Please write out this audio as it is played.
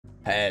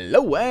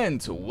Hello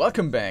and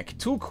welcome back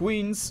to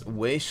Queen's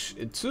Wish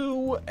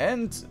 2,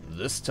 and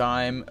this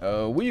time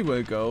we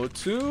will go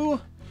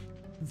to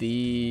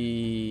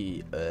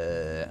the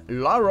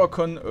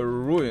Larokon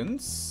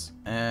Ruins.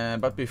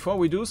 But before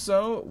we do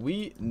so,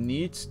 we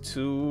need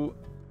to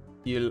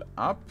heal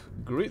up,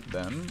 greet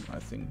them. I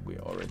think we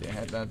already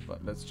had that,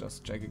 but let's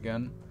just check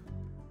again.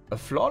 A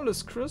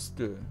flawless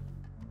crystal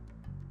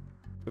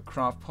to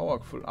craft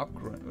powerful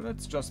upgrade.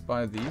 Let's just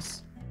buy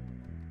these.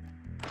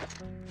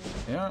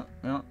 Yeah,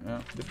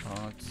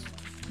 depart.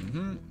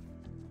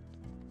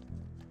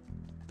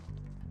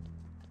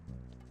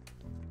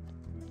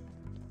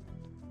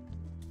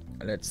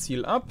 Let's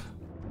seal up.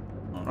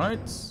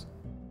 Alright.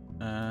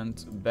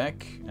 And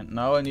back. And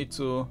now I need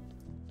to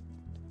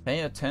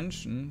pay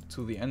attention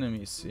to the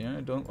enemies here.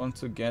 I don't want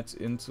to get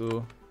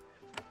into...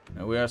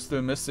 we are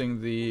still missing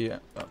the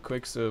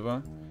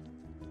Quicksilver.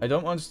 I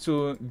don't want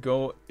to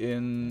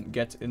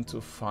get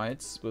into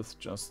fights with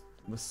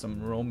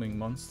some roaming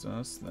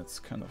monsters. That's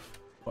kind of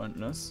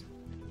pointless.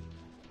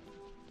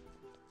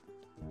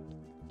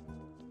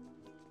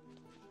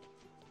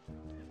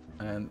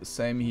 And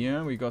same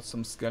here, we got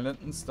some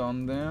skeletons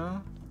down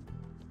there.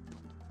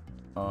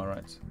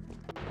 Alright.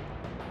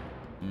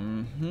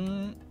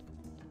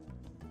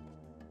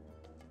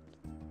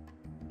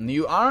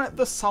 You are at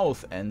the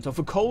south end of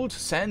a cold,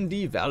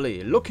 sandy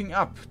valley. Looking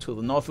up to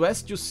the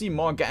northwest, you see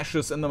more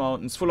gashes in the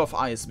mountains full of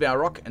ice, bare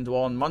rock and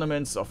worn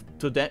monuments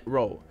to dead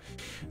row.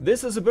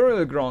 This is a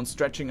burial ground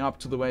stretching up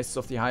to the wastes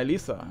of the High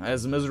Lether.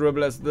 As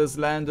miserable as this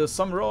land is,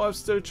 some row have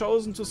still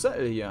chosen to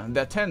settle here.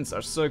 Their tents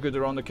are circled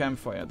around a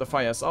campfire. The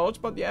fire's out,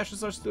 but the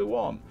ashes are still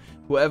warm.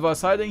 Whoever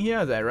is hiding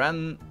here, they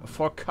ran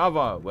for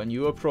cover when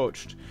you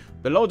approached.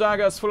 The low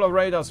dagger is full of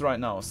raiders right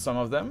now. Some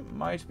of them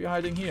might be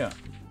hiding here.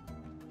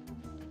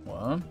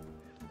 Well,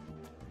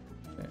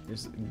 there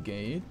is a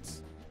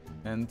gate,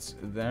 and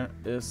there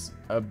is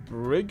a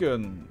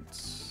brigand,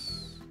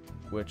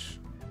 which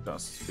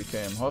just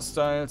became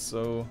hostile,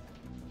 so...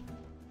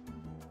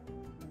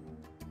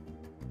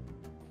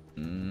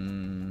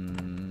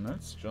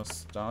 let's just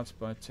start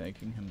by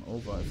taking him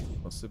over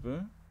if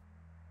possible.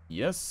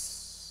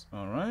 Yes,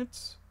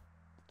 alright.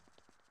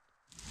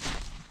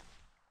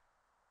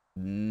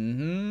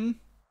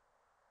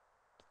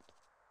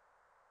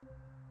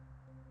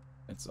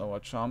 It's our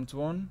charmed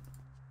one.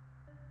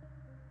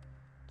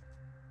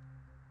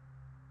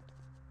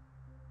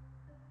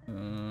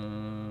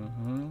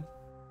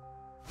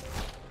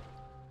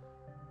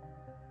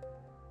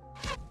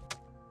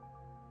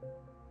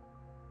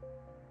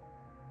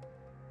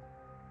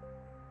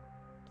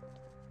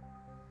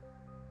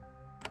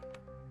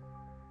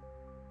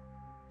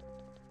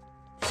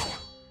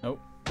 Nope.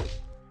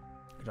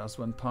 Just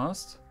went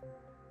past.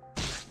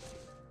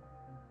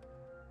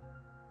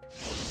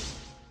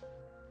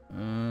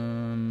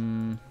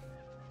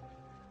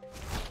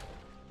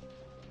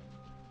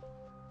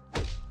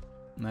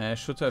 I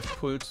should have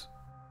pulled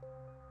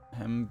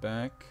him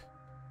back.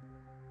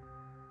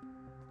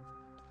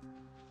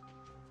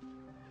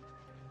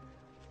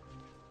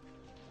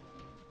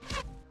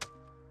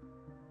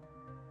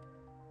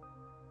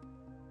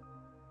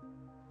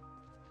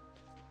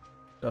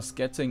 Just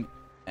getting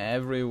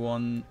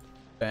everyone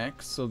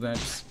back so that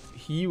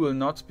he will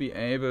not be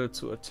able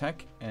to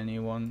attack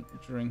anyone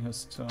during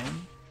his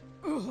turn.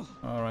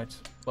 Alright,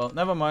 well,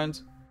 never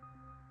mind.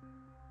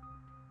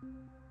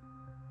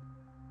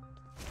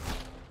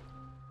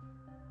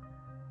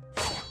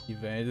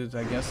 Evaded,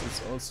 I guess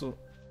it's also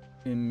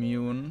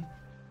immune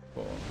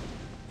for...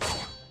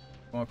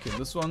 okay,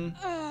 this one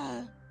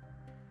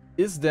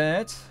is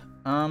dead.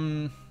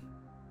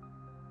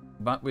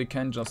 But we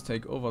can just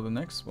take over the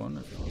next one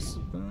if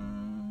possible.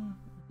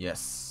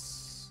 Yes.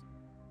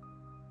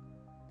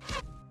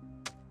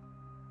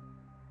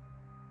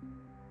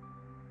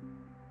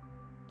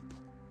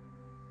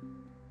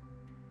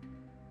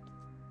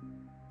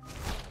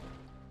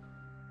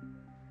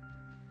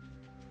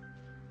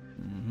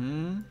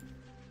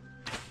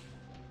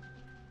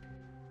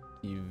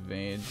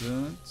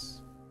 Evaded.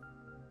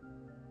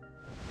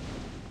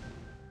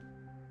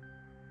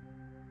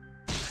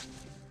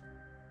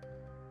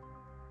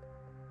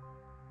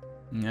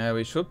 Yeah,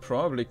 we should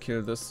probably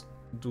kill this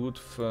dude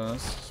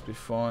first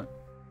before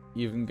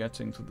even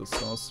getting to the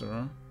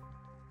sorcerer.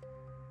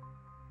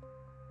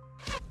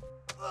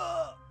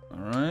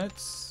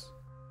 Alright.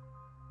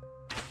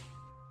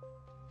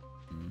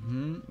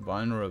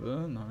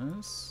 Vulnerable,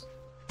 nice.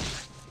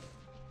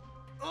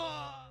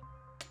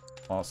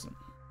 Awesome.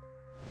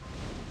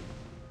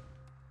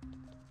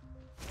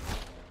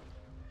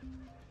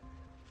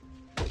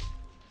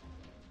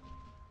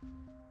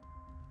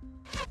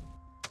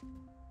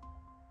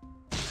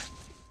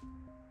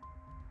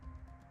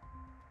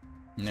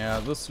 Yeah,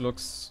 this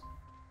looks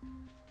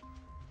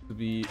to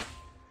be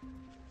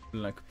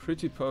like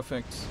pretty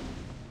perfect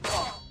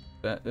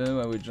battle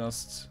where we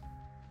just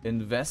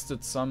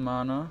invested some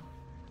mana.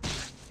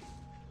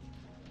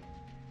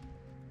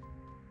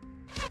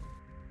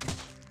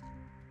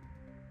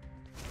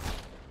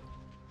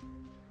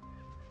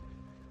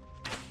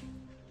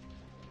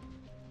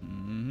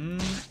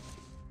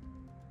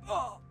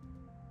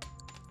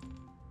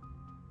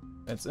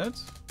 That's it?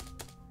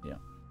 Yeah.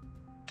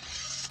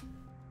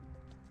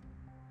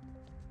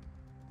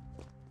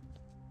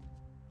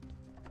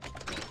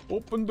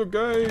 Open the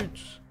gate!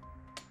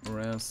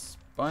 Rare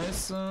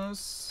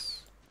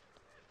spices.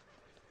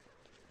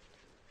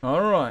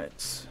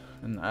 Alright.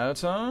 An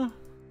altar.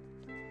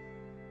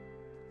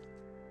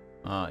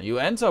 You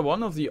enter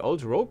one of the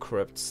old rock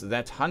crypts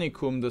that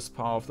honeycomb this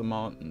part of the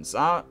mountains.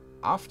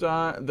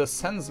 After the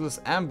senseless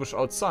ambush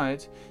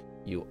outside,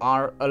 you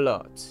are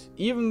alert.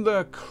 Even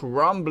the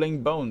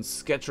crumbling bones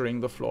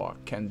scattering the floor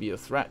can be a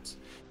threat.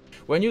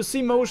 When you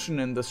see motion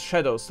in the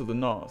shadows to the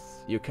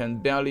north, you can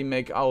barely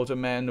make out a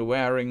man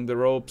wearing the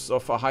robes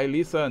of a high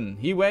lethan.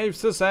 He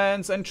waves his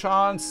hands and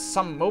chants.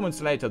 Some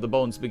moments later, the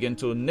bones begin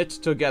to knit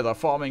together,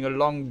 forming a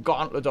long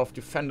gauntlet of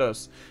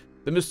defenders.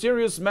 The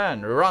mysterious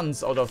man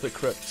runs out of the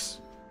crypt.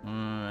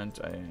 And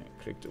I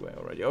clicked away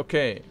already.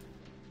 Okay.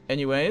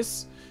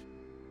 Anyways,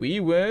 we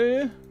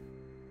will...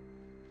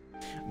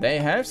 They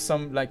have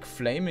some, like,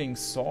 flaming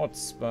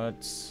swords,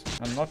 but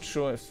I'm not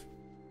sure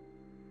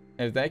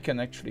if they can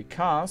actually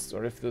cast,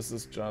 or if this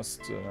is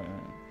just...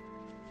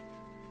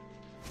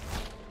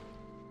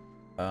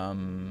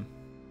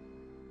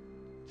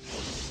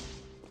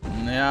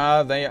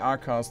 Yeah, they are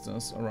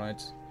casters,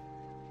 alright.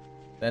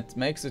 That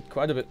makes it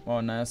quite a bit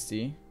more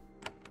nasty.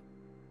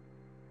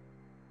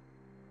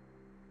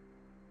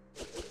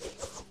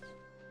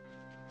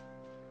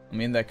 I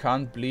mean, they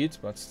can't bleed,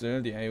 but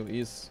still the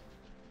AoEs,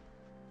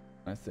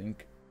 I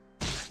think,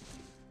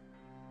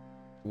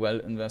 well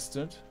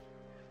invested.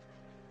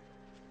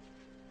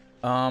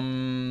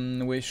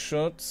 We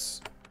should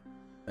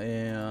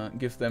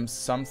give them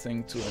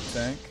something to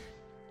attack.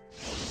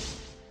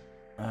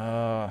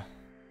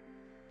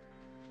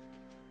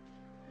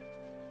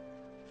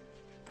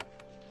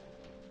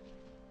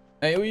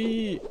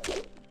 AoE!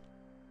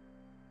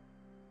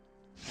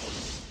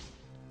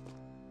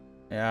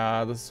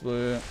 Yeah, this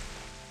will...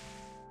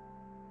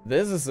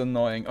 This is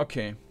annoying.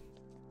 Okay.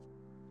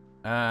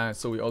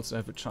 So we also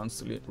have a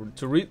chance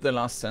to read the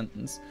last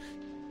sentence.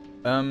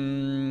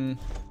 Bobo,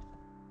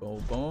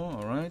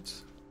 alright.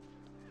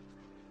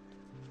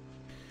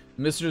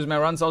 Mysterious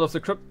man runs out of the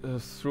crypt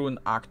through an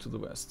arc to the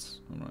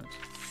west.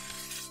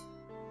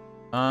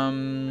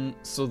 Alright.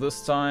 So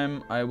this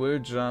time I will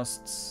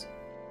just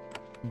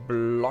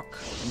block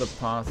the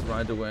path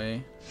right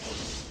away.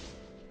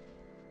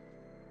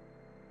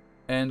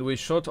 And we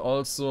should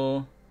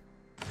also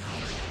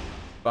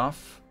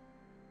buff.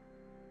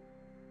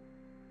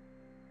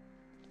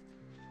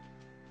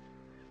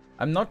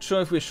 I'm not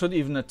sure if we should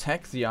even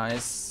attack the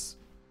ice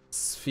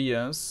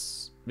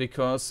spheres,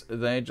 because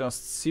they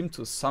just seem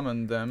to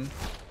summon them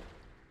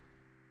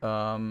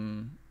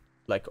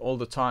like all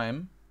the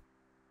time.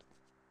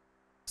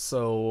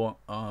 So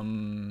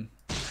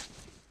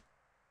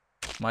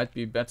might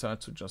be better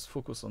to just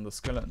focus on the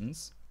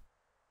skeletons.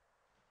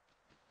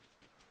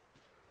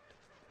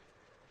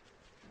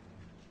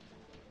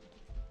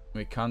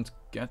 We can't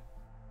get...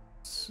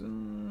 okay,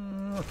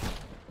 that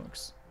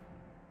works.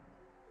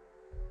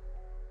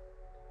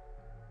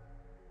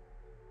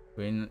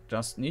 We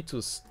just need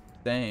to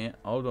stay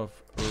out of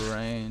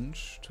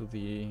range to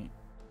the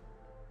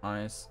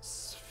ice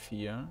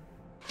sphere.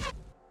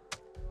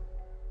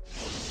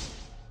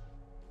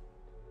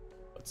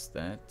 What's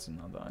that?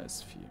 Another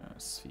ice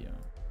sphere.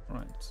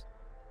 Right.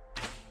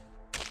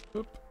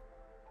 Boop.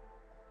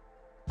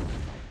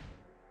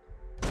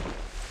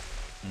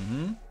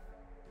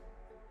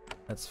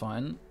 That's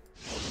fine.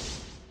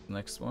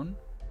 Next one.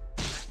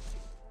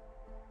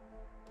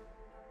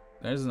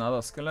 There's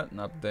another skeleton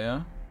up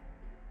there.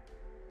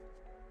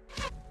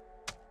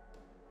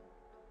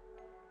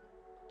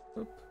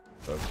 Boop.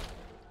 Boop.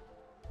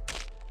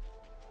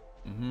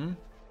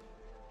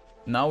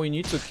 Now we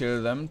need to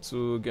kill them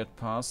to get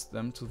past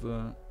them to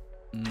the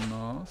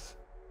north.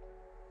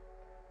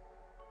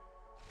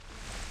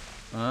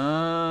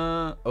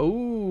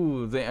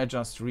 Oh, they are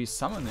just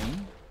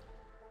resummoning.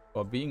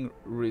 Or being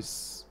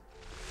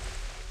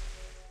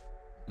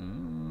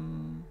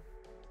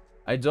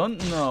I don't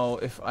know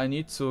if I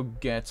need to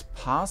get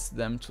past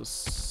them to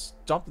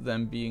stop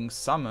them being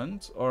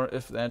summoned, or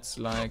if that's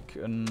like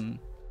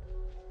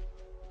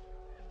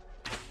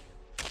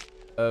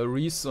a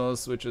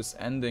resource which is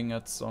ending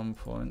at some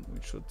point.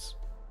 We should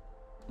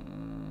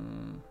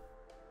probably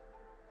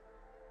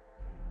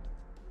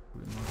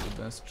not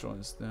the best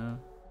choice there.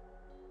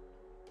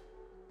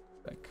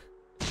 Back.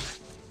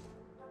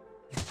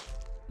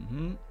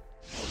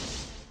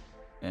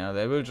 Yeah,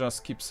 they will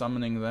just keep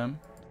summoning them.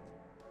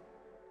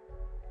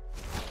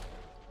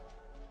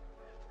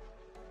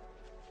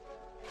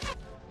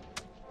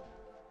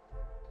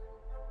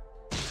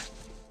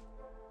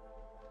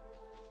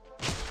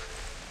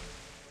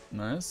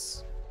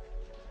 Nice.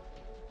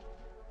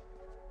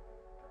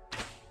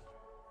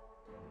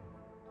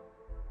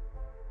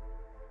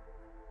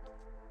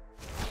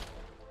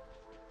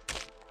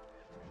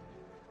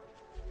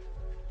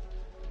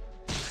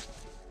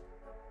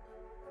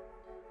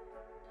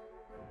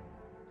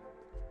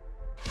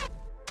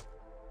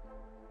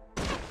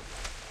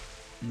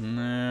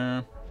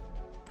 Nah.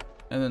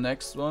 And the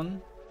next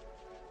one.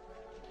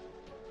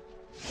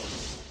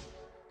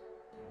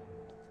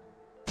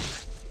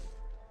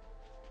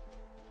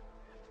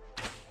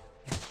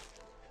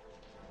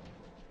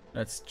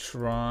 Let's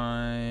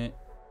try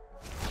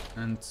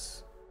and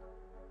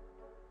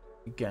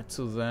get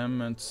to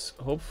them, and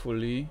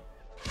hopefully,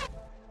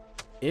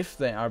 if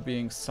they are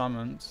being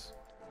summoned,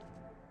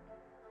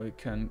 we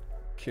can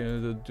kill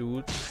the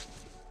dude.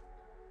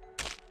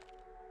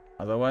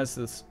 Otherwise,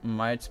 this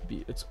might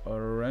be it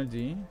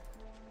already.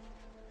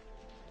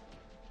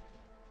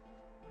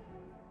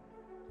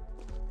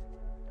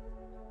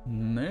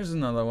 There's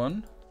another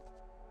one.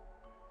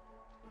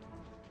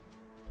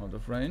 Out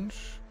of range.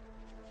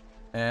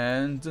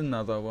 And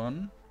another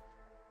one.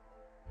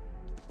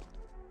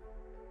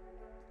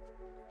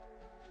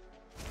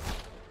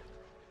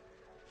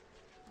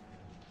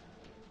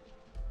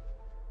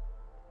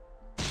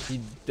 He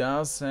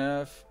does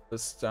have the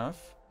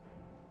stuff.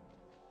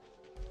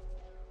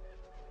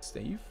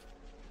 Stave?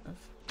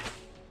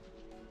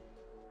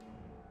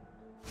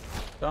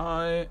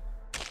 Die.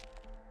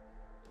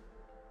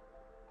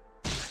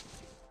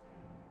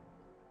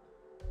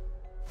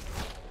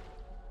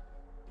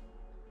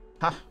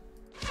 Ha!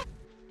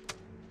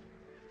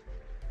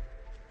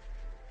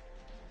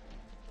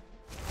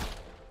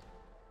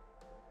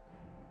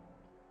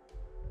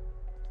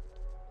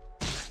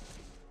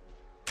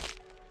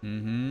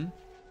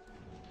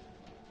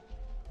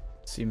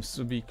 Seems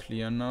to be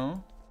clear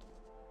now.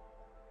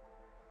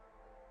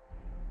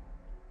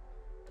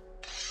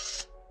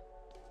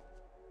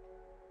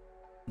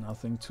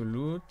 Nothing to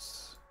loot.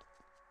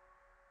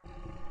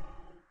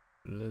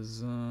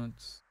 Lizard.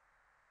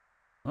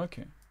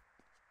 Okay.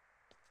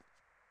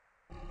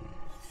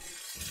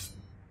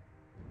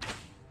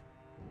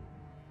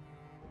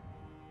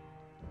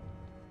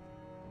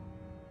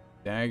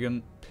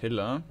 Dragon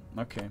Pillar.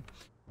 Okay.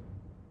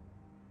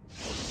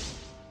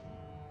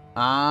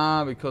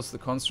 Ah, because the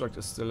construct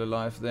is still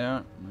alive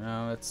there.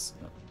 Yeah, it's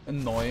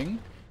annoying.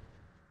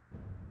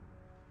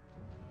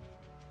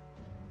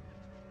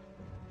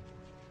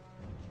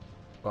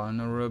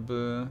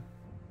 Vulnerable.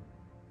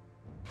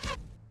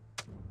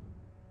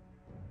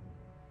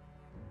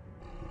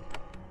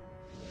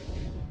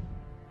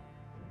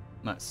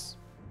 Nice.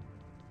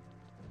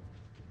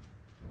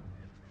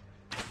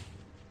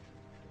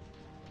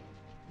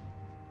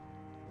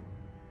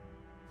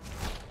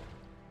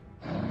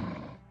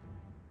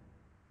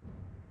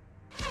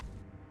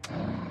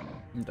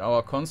 And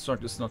our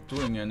construct is not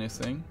doing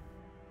anything.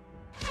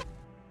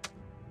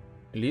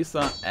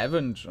 Elitha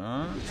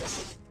Avenger,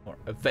 or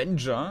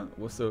Avenger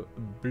with a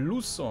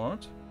blue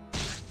sword.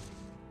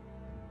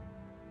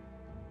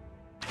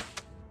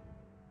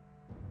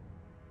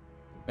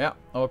 Yeah,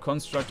 our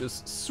construct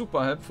is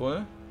super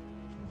helpful.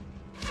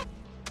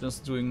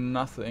 Just doing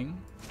nothing.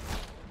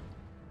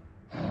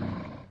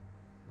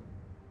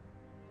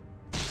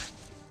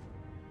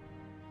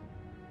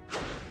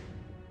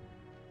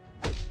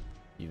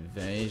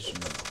 Evasion.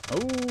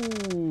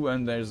 Oh,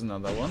 and there's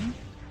another one.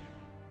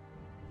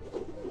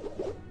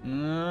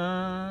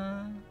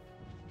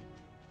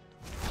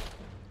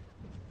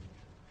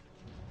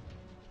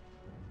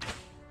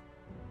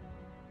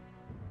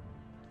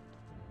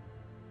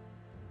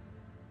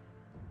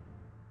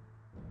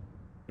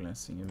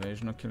 Blessing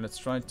evasion. Okay, let's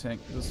try tank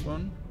this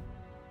one.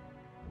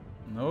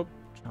 Nope.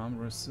 Charm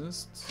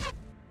resist.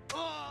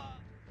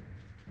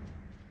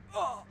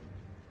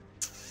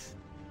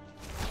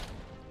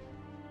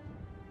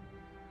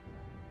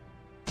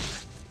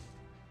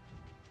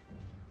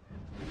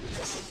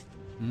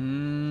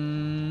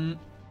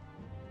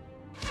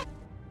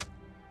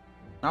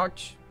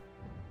 Ouch.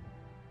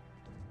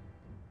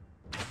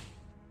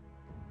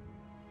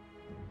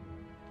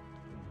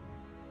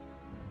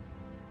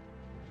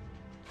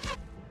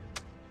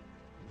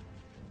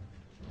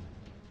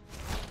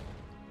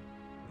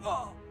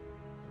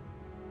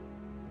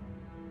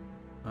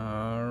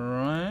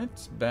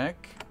 Alright,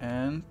 back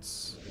and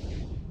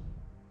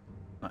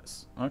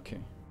nice. Okay.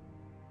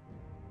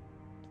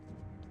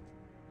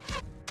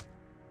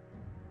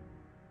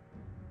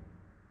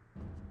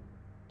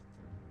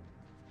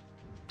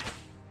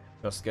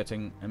 Just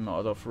getting him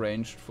out of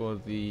range for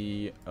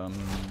the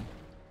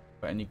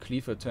for any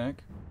cleave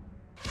attack.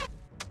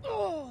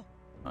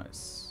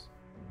 Nice.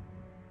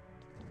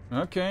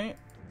 Okay.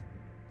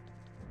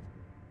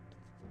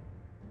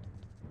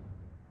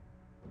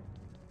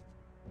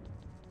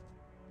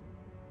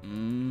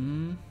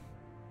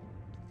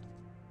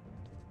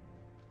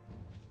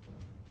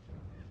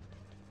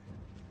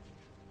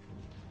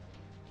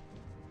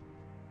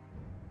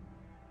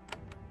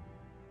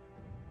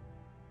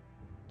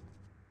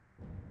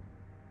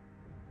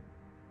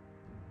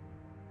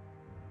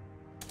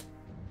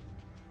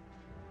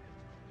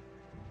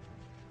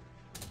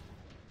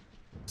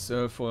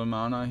 Still full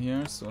mana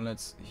here, so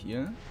let's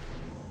heal.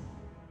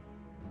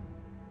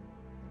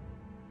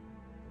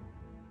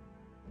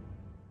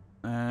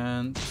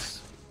 And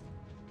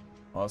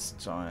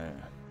hostile.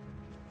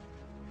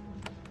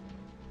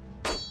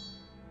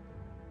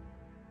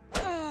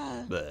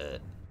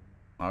 But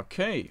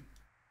okay.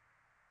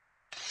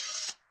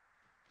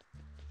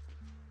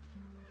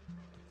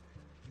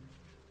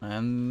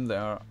 And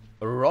there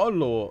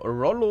Rollo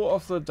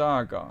of the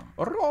Dagger.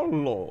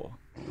 Rollo.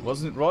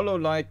 Wasn't Rollo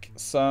like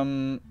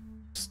some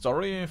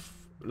story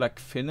like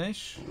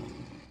finish?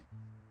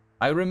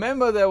 I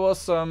remember there was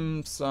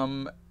some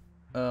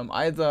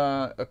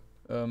either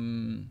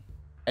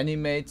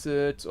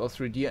animated or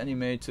 3D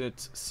animated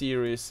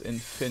series in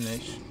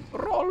Finnish.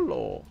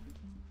 Rollo.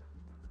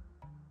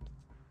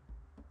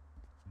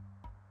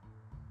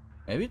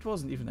 Maybe it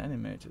wasn't even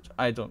animated.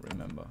 I don't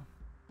remember.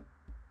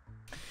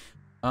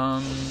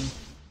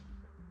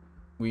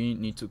 We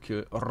need to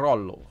kill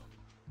Rollo.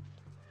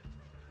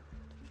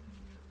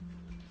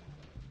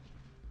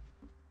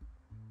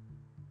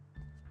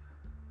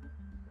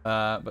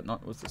 But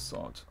not with the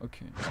sword.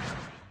 Okay.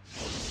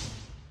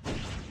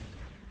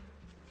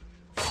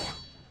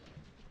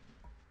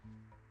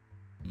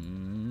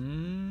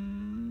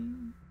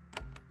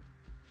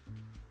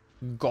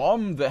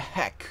 Gorm the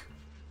Hack.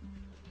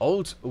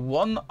 Old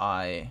One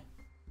Eye.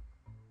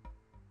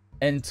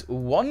 And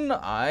One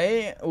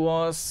Eye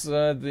was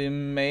the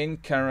main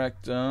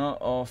character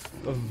of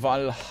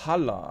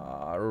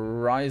Valhalla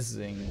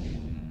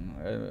Rising.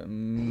 A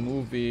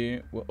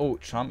movie. Oh,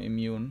 Charm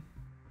Immune.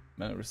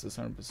 Man resist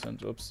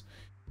 100%. Oops.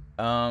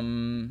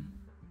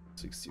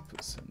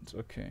 60%.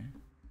 Okay.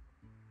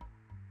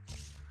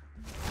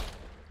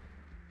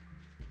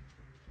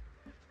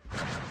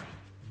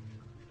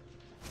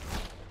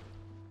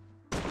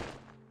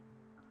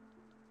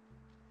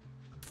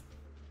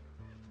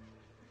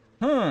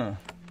 Huh.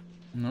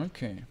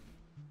 Okay.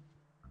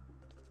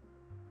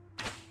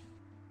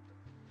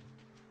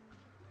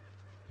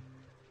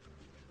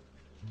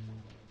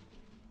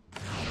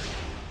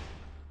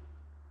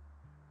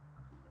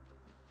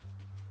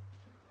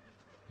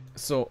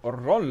 So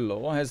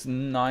Rollo has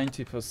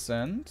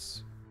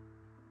 90%.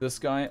 This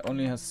guy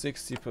only has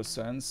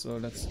 60%, so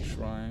let's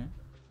try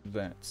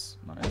that.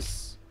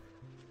 Nice.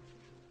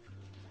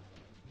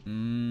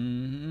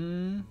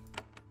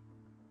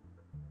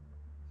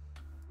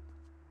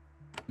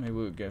 Maybe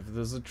we'll give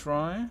this a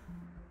try.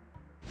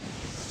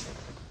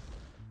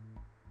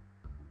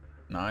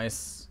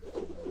 Nice.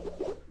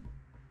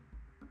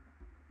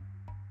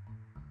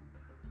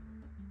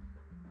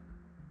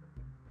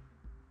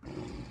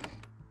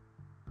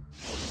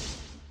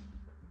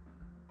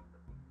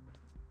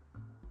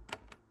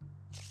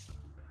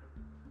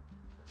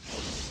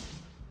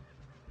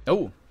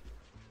 Oh,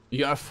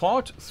 you have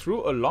fought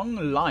through a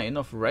long line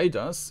of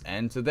raiders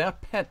and their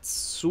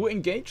pets who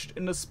engaged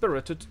in a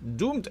spirited,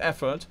 doomed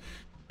effort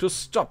to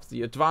stop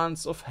the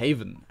advance of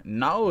Haven.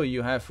 Now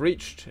you have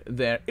reached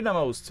their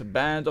innermost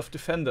band of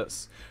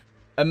defenders.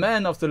 A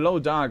man of the low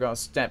dagger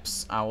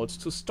steps out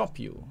to stop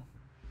you.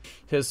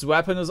 His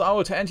weapon is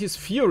out and he's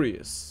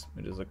furious.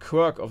 It is a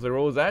quirk of the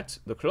role that,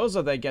 the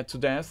closer they get to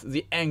death,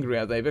 the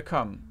angrier they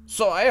become.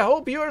 So I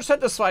hope you are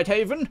satisfied,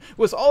 Haven.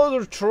 With all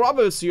the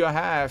troubles you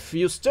have,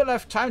 you still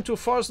have time to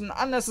force an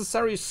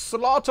unnecessary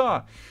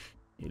slaughter.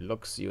 He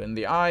looks you in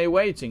the eye,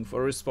 waiting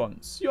for a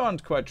response. You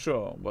aren't quite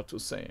sure what to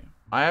say.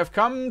 I have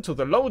come to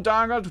the low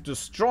dagger to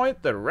destroy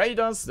the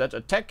raiders that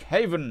attack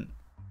Haven.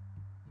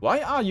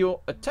 Why are you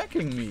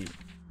attacking me?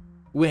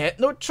 We had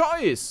no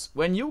choice.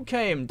 When you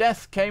came,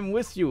 death came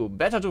with you.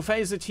 Better to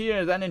face it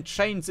here than in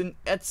chains in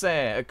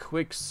Etze. A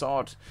quick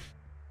sword.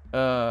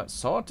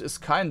 Sword is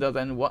kinder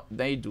than what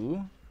they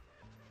do.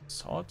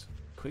 Sword?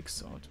 Quick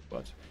sword.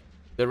 What?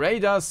 The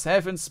raiders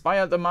have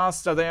inspired the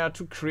master there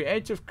to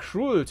creative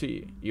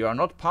cruelty. You are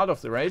not part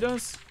of the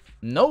raiders?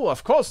 No,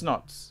 of course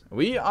not.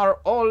 We are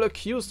all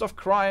accused of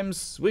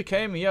crimes. We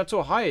came here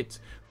to hide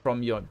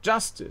from your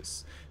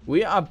justice.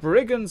 We are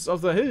brigands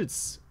of the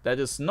hills. That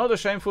is not a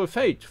shameful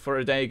fate for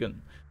a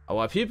Dagon.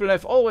 Our people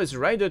have always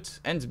raided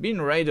and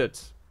been raided.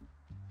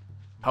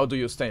 How do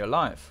you stay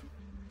alive?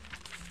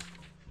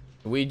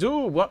 We do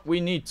what we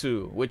need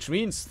to, which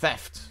means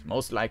theft,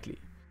 most likely.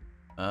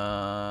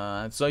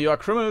 So you are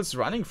criminals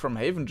running from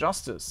Haven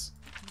justice.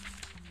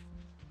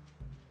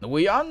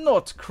 We are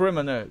not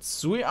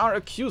criminals. We are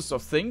accused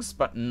of things,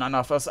 but none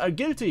of us are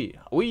guilty.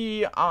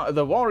 We are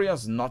the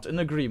warriors not in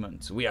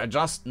agreement. We are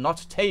just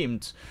not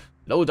tamed.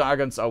 Low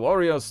Dagons are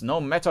warriors,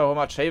 no matter how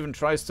much Haven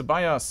tries to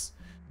buy us.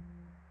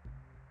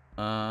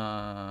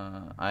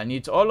 I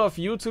need all of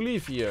you to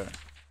leave here.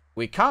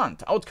 We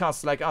can't.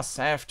 Outcasts like us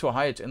have to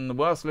hide in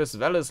worthless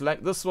valleys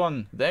like this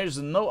one. There's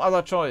no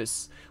other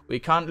choice. We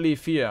can't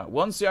leave here.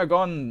 Once you are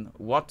gone,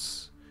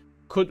 what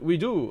could we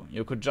do?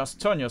 You could just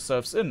turn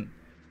yourselves in.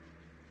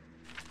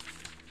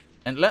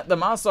 And let the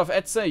Master of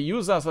Etze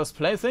use us as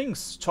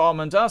playthings,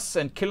 torment us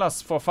and kill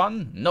us for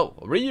fun? No,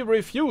 we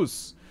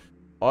refuse.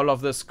 All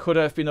of this could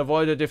have been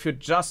avoided if you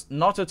just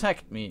not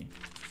attacked me.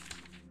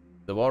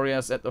 The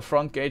warriors at the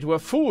front gate were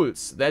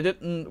fools. They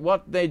didn't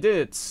what they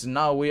did.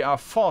 Now we are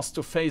forced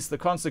to face the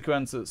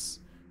consequences.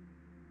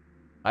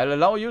 I'll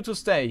allow you to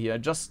stay here.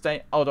 Just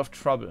stay out of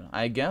trouble.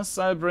 I guess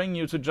I'll bring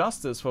you to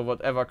justice for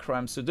whatever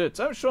crimes you did.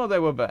 I'm sure they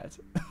were bad.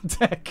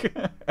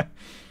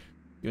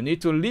 You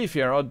need to leave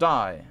here or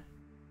die.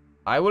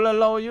 I will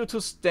allow you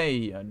to stay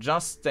here.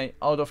 Just stay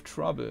out of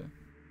trouble.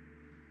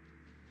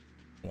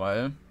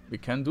 Well, we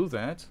can do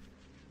that.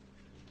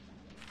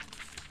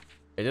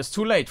 It is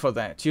too late for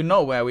that. You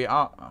know where we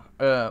are.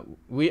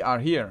 We are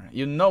here.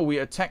 You know we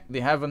attacked the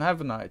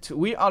Heavenite.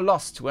 We are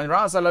lost. When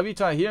Raza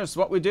Lavita hears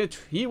what we did,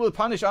 he will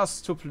punish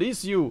us to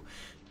please you.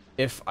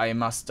 If I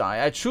must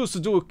die, I choose to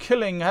do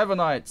killing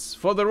Heavenites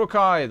for the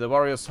Rukai, the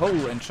warrior's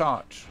whole in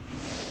charge.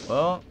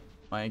 Well,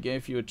 I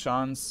gave you a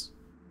chance.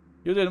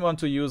 You didn't want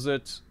to use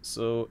it,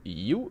 so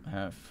you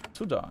have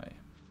to die.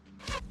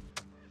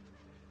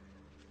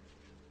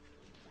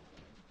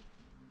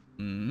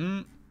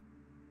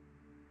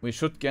 We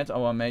should get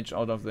our mage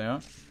out of there.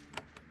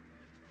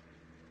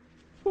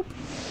 Boop.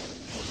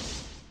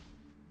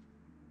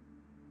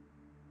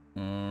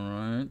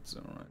 Alright,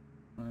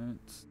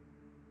 alright.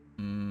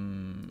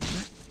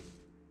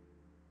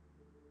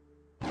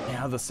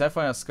 Yeah, the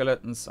Sapphire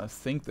Skeletons, I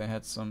think they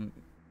had some...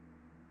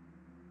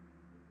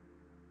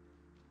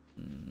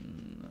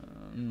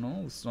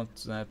 no, it's not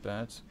that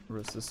bad.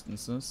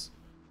 Resistances.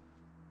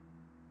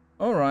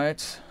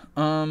 Alright.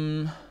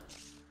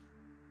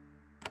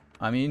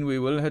 I mean, we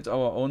will hit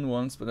our own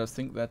ones, but I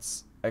think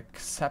that's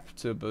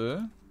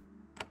acceptable.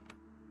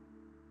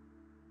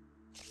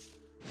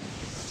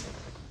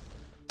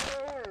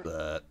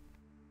 But...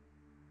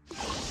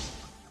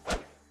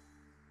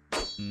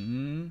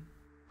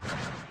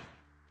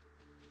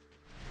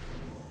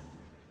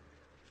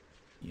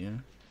 yeah.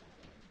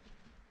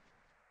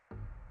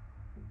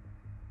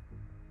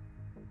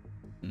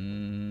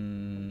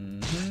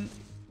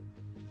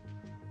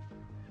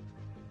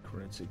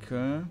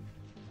 Critical.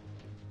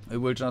 I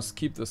will just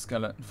keep the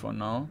skeleton for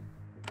now.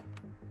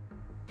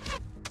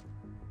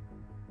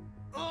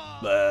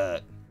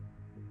 But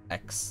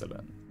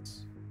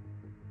excellent.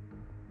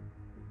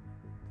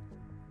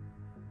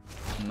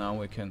 Now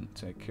we can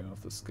take care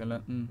of the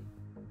skeleton.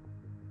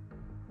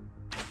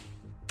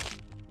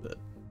 But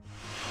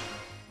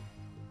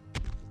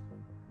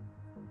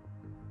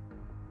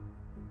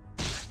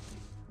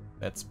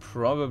that's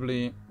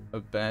probably a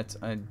bad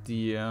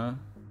idea.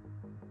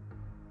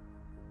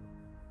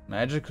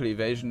 Magical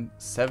evasion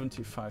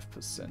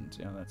 75%.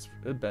 Yeah, that's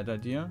a bad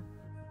idea.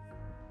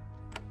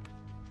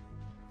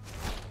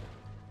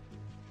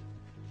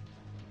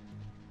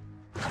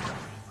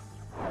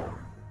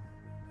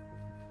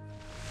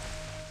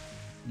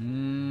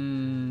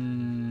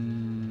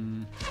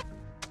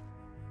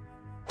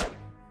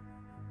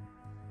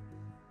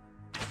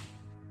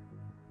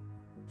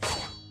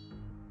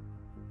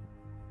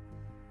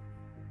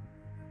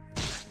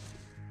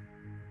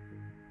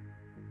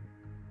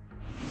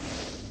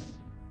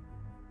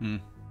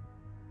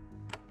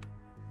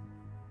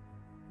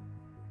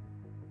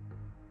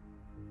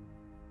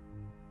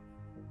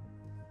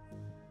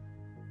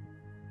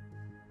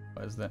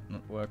 Why is that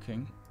not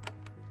working?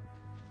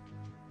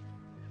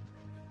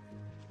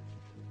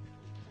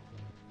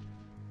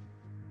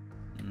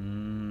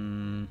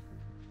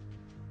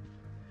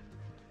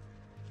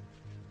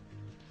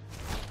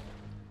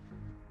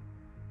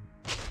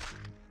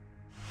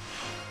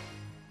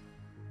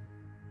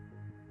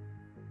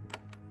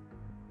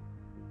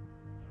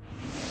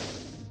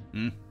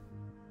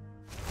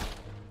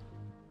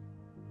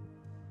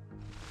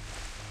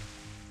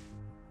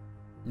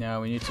 Yeah,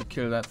 we need to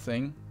kill that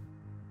thing.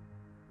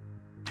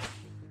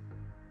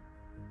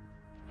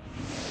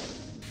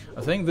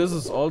 I think this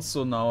is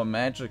also now a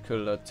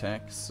magical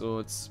attack, so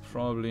it's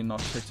probably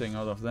not hitting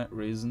out of that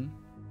reason.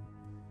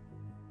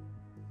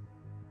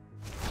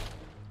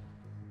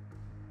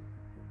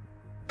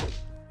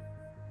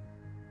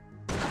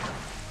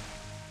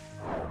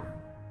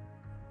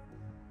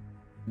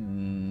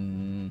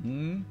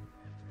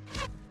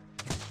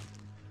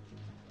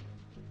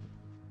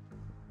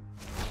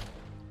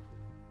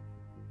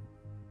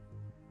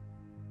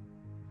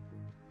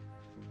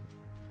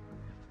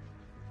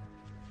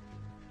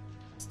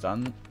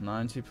 Done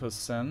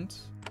 90%.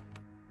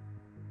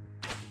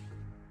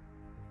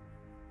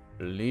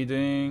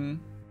 Bleeding.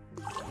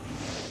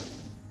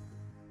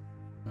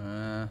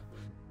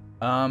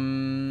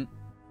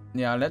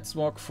 Yeah, let's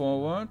walk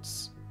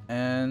forwards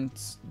and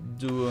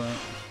do a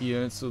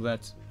heal so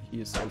that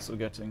he is also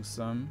getting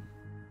some.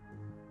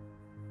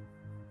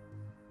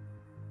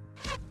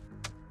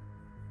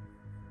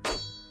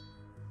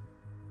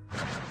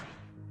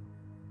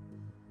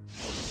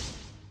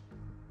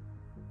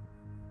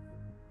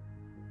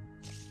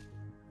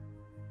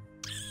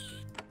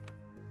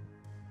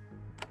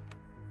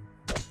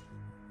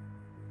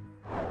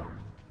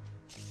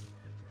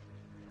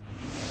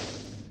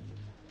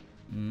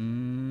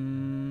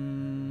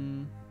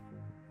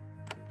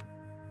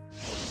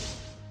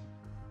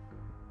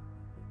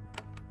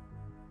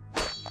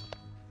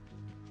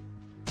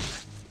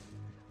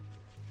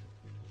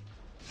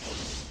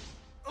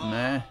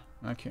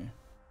 Okay.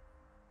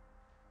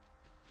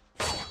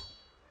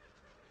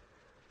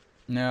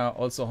 Yeah,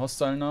 also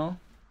hostile now.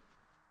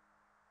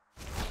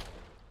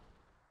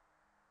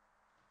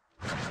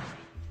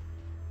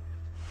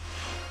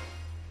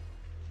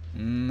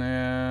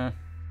 Nah.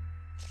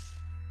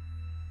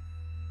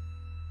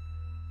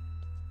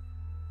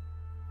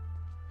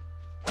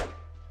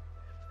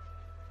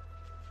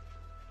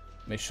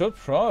 We should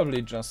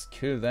probably just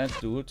kill that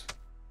dude.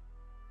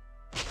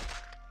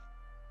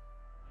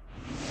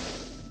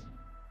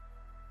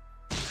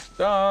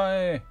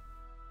 Die!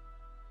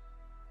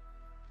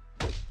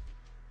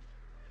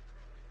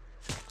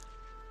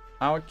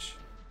 Ouch!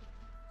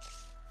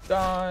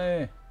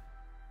 Die!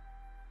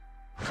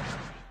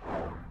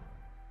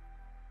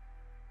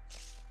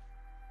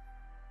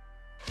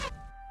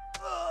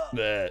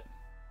 Bleh.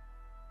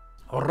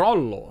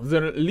 Rollo, the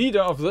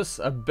leader of this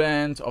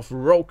band of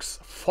rogues,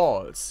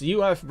 falls.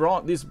 You have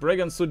brought these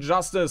brigands to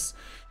justice.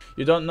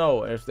 You don't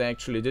know if they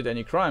actually did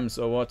any crimes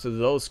or what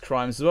those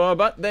crimes were,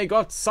 but they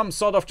got some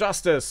sort of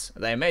justice.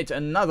 They made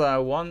another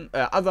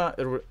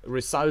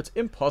result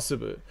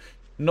impossible.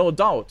 No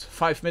doubt,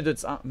 5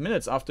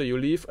 minutes after you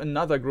leave,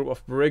 another group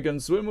of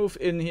brigands will move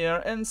in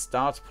here and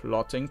start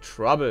plotting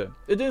trouble.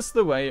 It is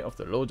the way of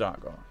the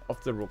Lodagar,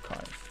 of the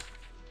Rukai.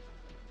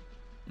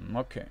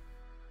 Okay.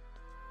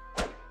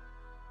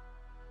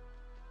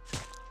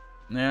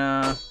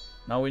 Yeah,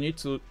 now we need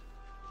to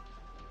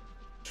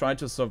try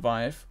to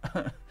survive.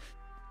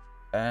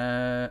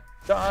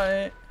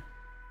 Die!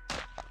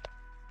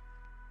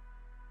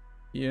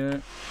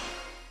 Here.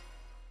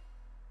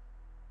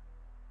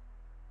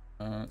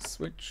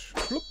 Switch.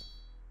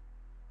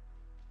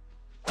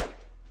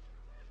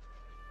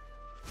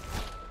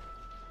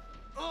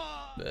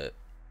 Bloop.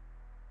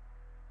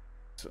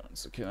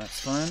 Turns. Okay,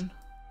 that's fine.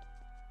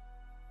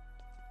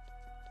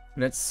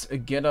 Let's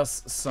get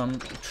us some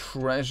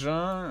treasure.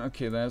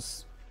 Okay,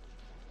 there's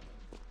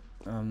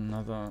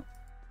another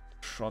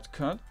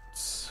shortcut.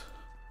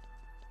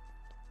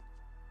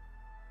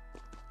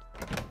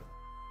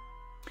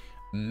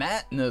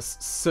 Madness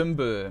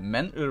symbol.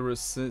 Mental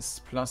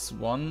resist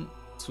 +1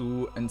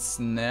 to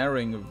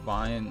ensnaring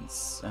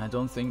vines. I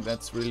don't think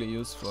that's really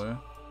useful.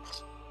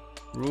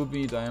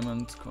 Ruby,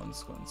 diamond,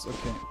 consequence.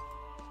 Okay.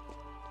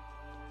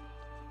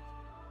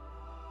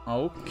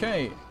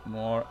 Okay,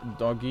 more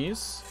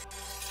doggies.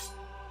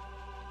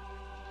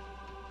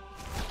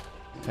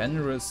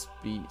 Fenris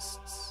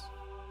beasts.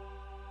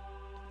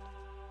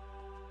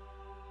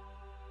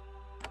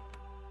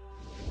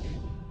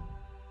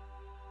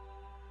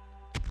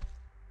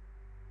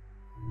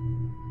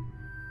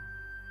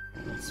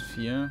 That's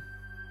 4. Yeah.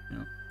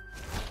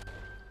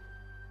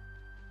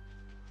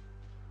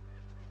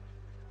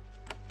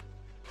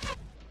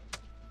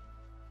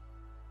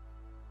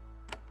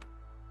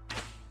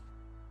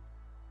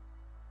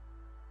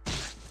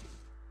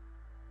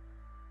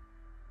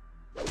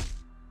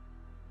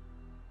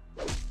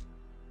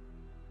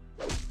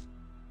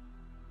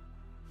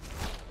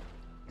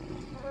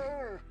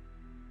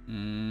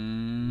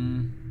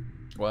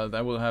 Well,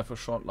 that will have a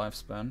short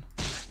lifespan.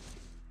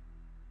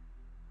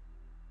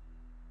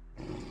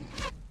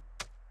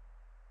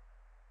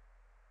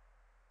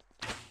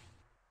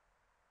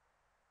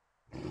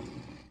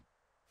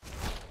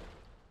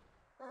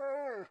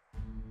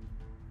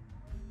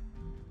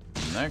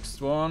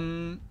 Next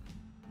one.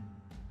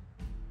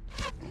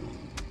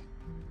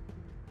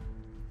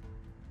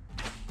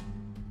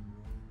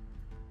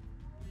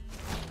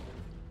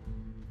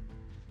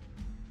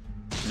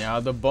 Yeah,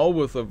 the bow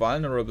with the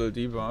vulnerable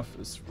debuff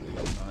is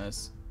really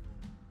nice.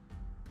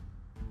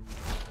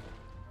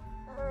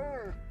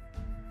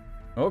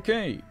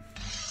 Okay.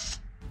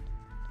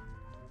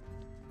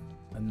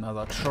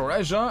 Another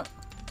treasure.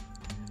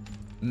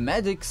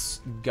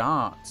 Medic's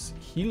Guard.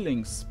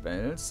 Healing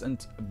spells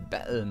and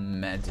Battle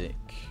Medic.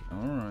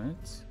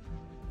 Alright.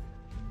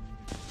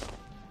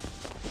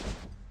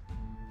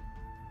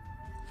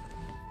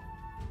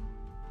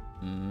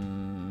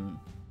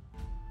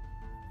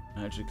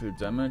 Magical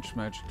damage,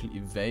 magical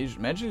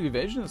evasion. Magical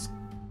evasion is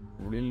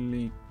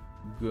really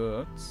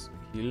good.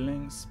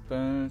 Healing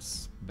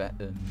spells,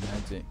 Battle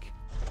Medic.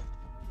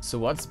 So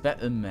what's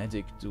Battle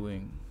Medic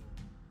doing?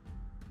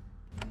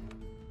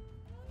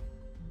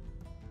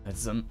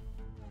 It's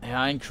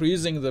yeah,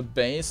 increasing the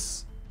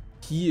base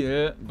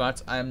heal,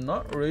 but I'm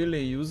not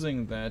really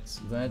using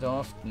that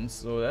often,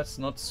 so that's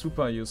not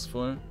super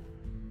useful.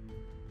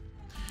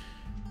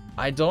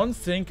 I don't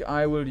think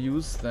I will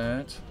use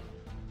that.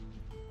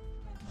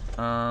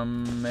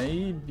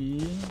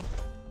 Maybe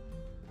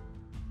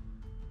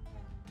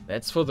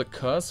that's for the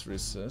curse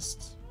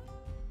resist.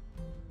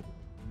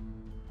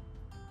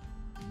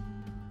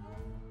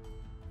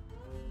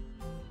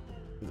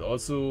 It's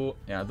also,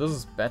 yeah, this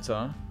is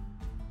better.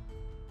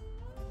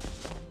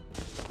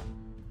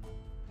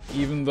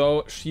 Even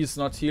though she's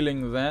not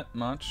healing that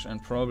much,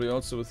 and probably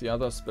also with the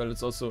other spell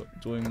it's also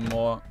doing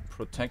more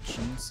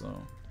protection,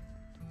 so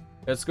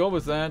let's go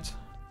with that.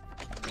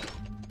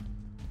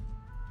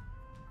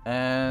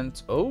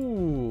 And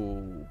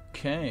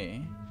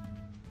okay.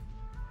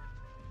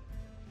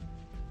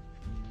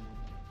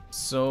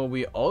 So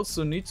we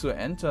also need to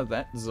enter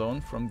that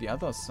zone from the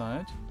other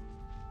side.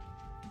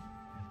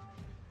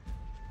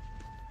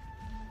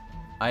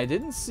 I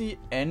didn't see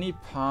any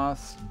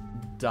path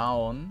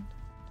down.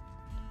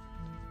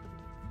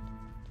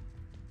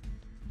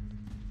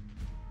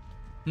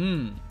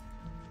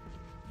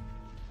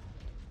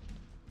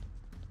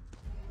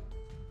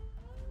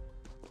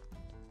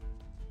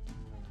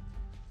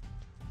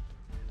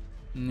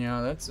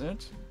 Yeah, that's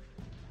it.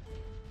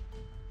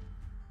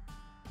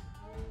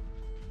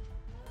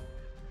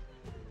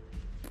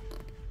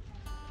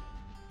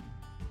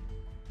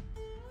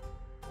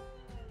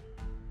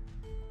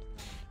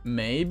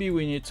 Maybe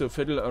we need to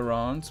fiddle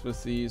around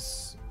with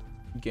these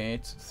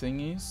gate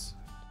thingies.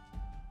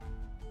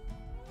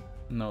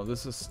 No,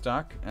 this is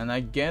stuck. And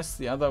I guess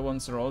the other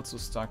ones are also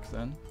stuck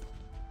then.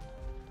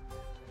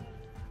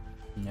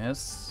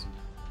 Yes.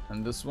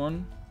 And this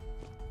one.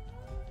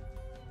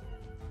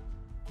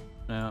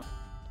 Yeah.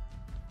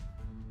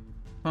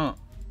 Huh.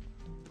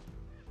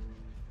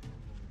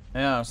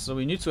 Yeah, so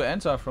we need to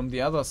enter from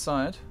the other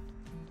side.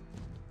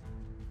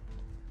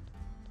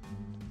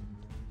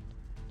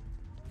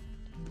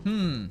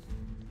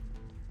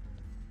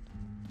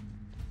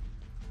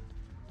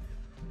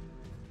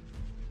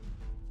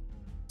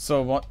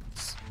 So what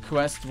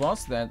quest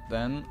was that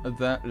then?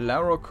 The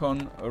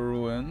Larokon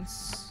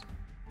Ruins.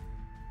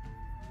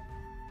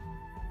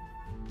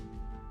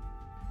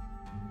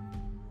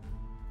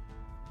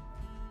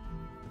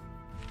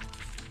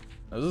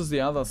 This is the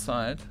other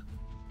side.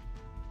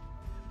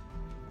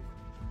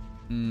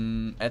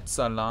 At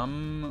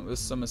Salam with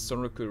some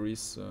historical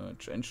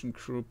research. Ancient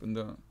group in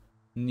the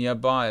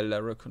nearby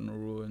Larokon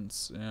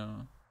Ruins, yeah.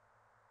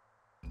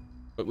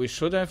 But we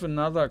should have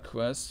another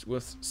quest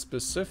with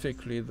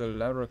specifically the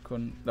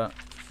Larokon,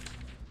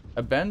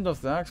 a band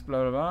of the axe,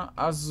 blah blah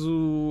blah.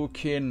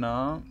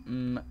 Azukena,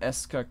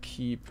 Eska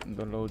Keep in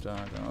the Low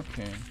Dagger,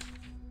 okay.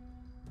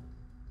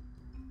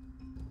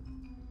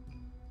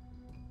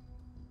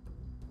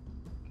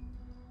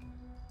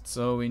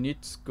 So we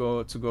need to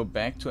go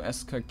back to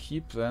Eska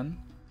Keep then.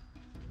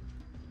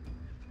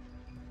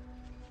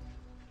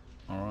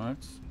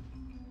 Alright.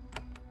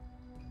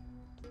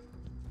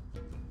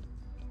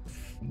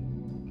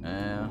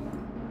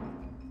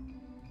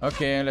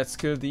 Okay, let's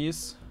kill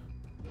these.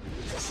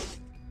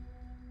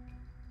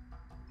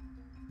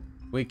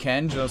 We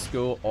can just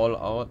go all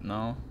out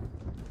now.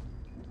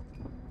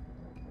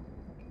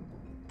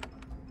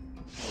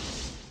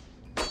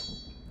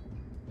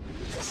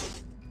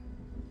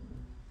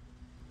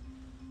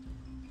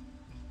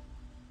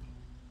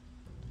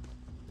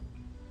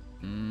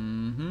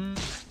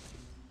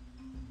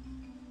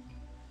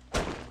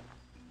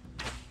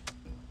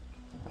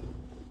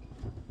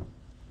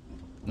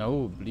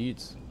 No,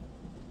 bleeds.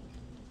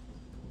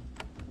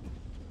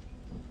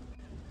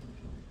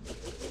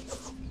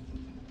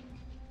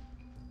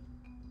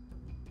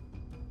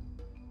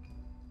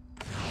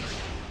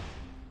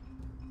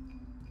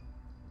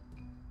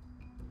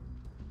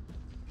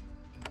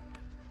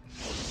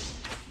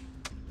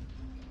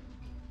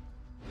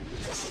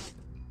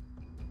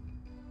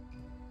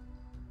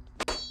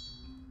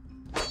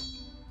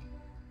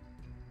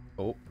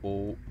 Oh,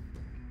 oh.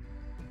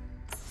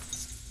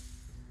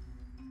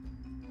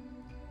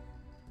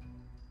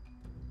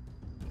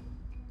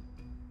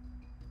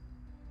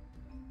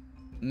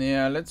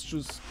 Yeah, let's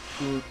just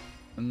do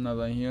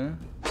another here.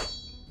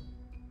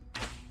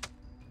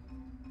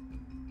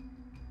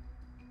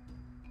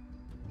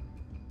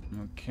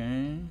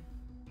 Okay.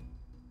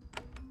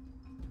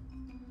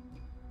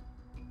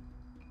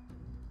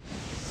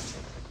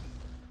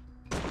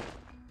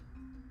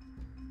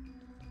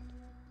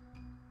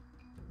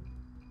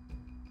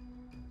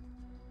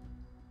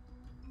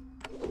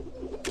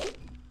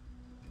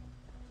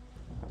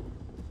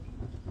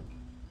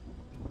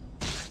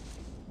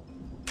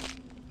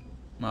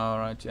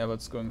 Alright, yeah, but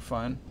it's going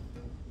fine.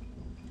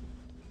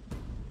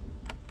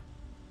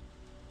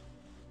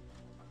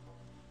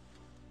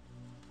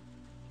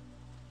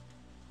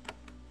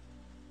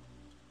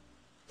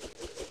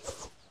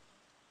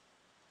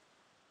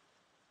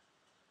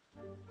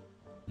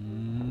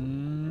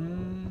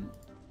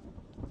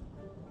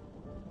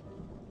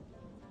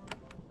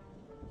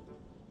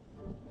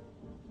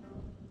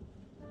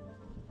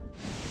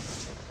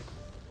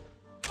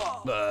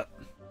 But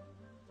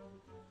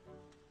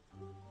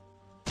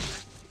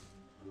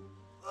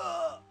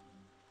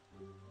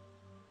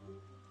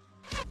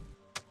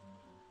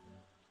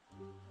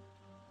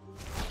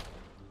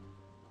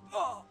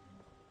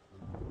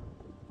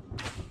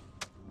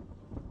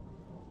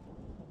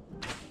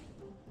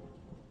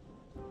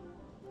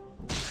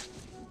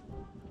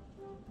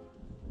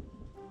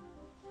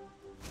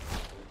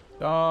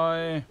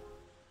die.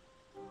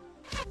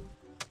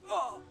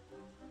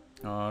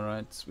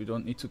 Alright, we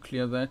don't need to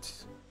clear that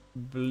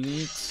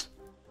bleed.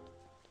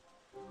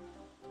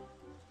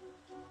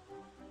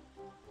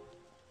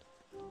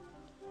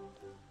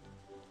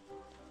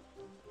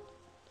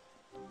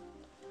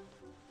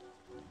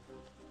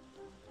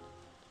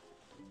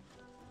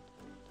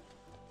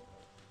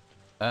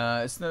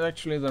 Isn't it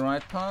actually the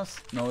right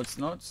path? No, it's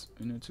not.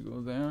 We need to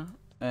go there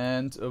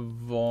and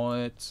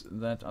avoid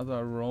that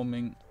other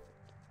roaming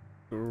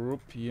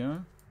group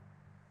here.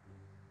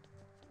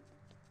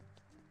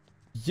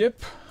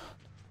 Yep,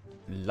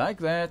 like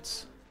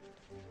that.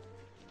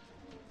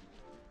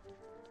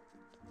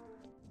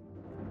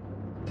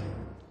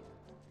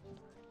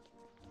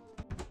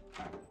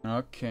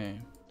 Okay.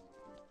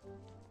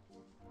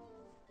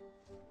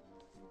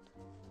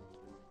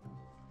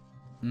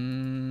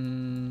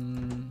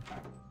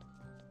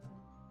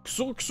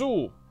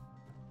 Xu.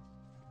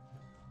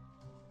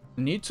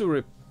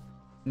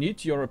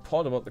 Need your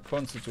report about the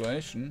current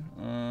situation.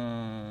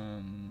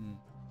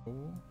 Oh.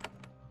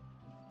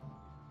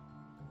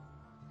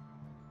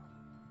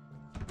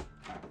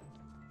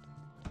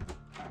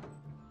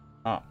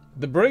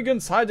 The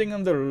brigands hiding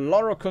in the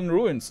Larokon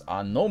Ruins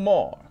are no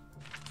more.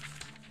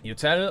 You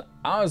tell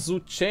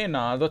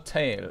Azucena the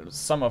tale.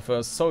 Some of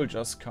her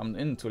soldiers come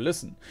in to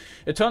listen.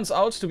 It turns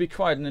out to be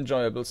quite an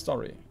enjoyable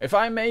story. If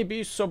I may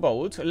be so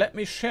bold, let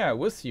me share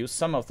with you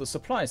some of the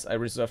supplies I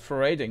reserved for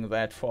raiding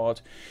that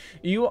fort.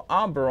 You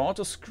are brought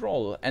a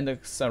scroll and a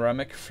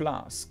ceramic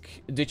flask.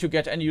 Did you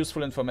get any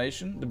useful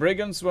information? The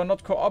brigands were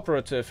not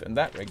cooperative in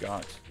that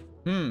regard.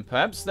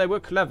 Perhaps they were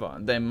clever.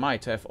 They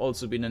might have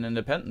also been an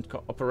independent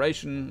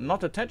operation,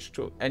 not attached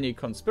to any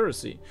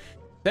conspiracy.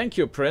 Thank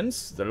you,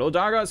 Prince. The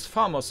Lodaga is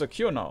far more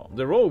secure now.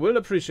 The Row will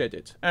appreciate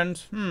it. And,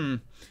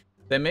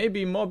 there may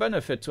be more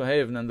benefit to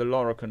Haven in the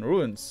Larokon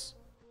Ruins.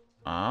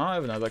 I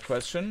have another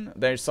question.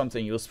 There's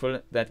something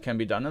useful that can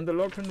be done in the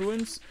Larokon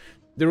Ruins.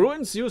 The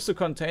ruins used to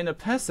contain a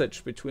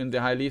passage between the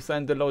Hyletha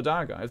and the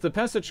Lodaga. If the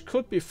passage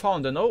could be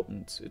found and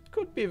opened, it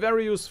could be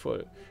very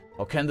useful.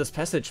 How can this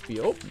passage be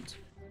opened?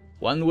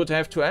 One would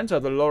have to enter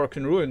the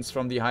Larokon Ruins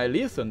from the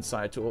Hylethan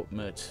side to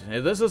open it.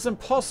 This is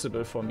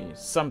impossible for me.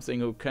 Someone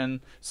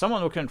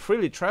who can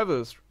freely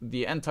travel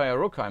the entire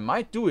Rukai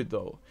might do it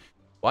though.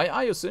 Why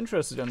are you so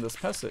interested in this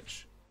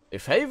passage?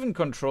 If Haven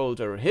controlled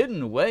a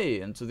hidden way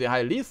into the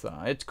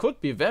Hyletha, it could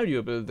be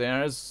valuable.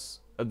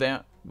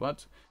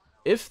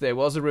 If there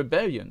was a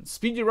rebellion,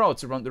 speedy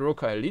routes around the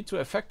Rukai lead to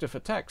effective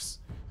attacks.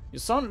 You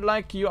sound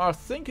like you are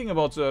thinking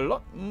about a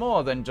lot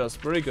more than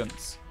just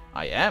brigands.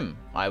 I am.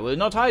 I will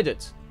not hide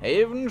it.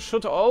 Haven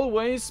should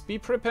always be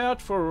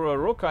prepared for a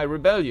Rukai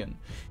rebellion.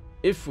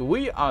 If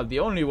we are the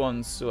only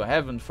ones who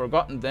haven't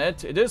forgotten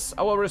that, it is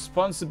our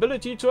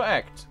responsibility to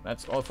act.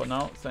 That's all for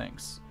now.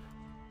 Thanks.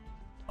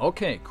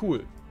 Okay,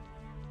 cool.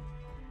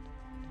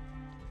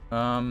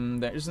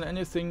 There isn't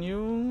anything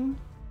new.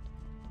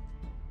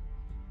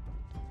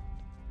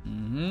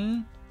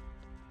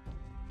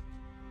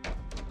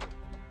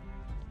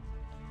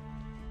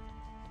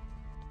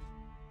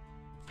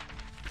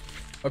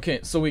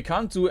 Okay, so we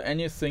can't do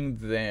anything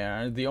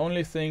there. The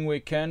only thing we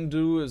can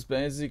do is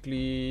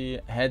basically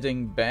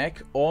heading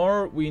back,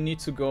 or we need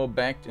to go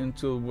back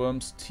into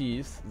Worm's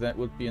Teeth. That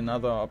would be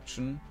another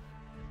option.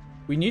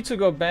 We need to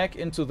go back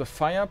into the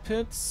fire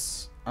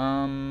pits.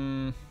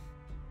 I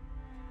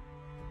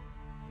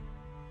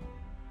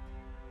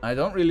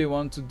don't really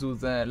want to do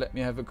that. Let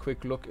me have a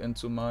quick look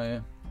into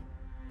my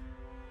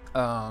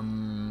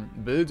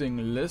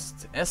building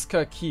list.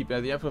 Eska Keep.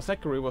 The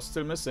apothecary was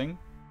still missing.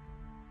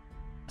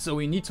 So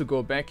we need to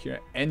go back here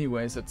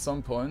anyways at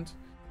some point.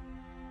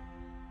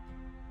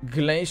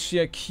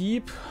 Glacier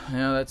Keep.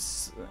 Yeah,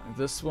 that's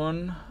this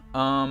one.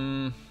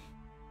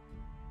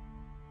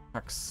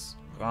 Pax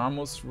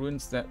Ramos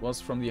Ruins. That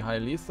was from the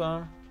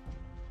Hyletha.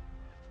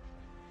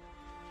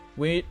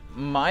 We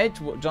might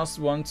just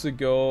want to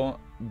go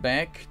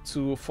back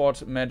to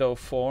Fort Meadow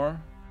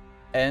 4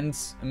 and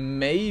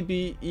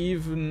maybe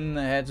even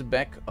head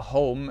back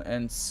home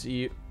and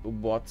see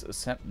what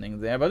is happening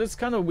there. But it's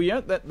kind of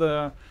weird that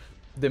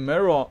the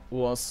mirror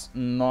was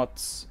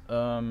not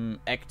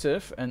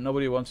active and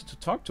nobody wanted to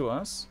talk to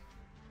us.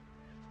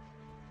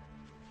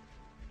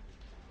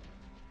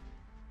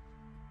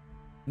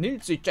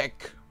 Nilsi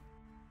check.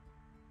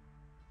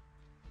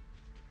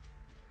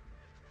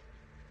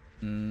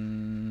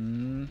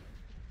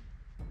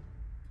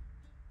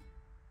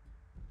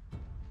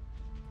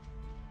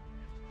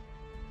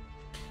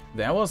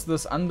 There was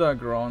this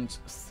underground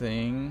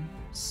thing,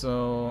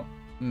 so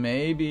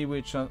maybe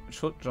we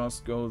should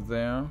just go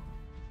there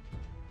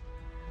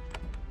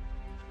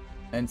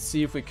and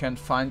see if we can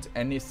find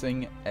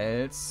anything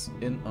else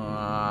in...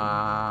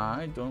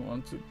 I don't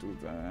want to do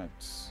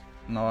that.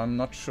 No, I'm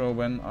not sure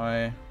when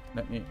I...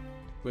 Let me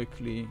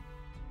quickly...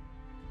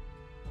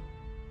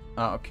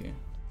 okay.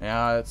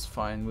 Yeah, that's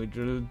fine. We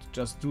will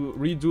just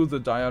redo the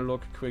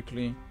dialogue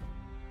quickly.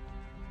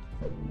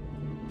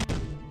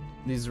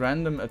 These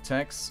random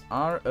attacks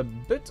are a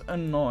bit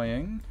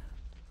annoying.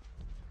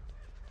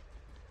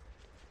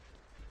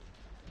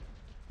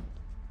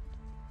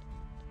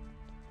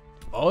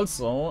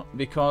 Also,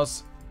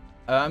 because,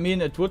 I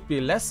mean, it would be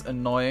less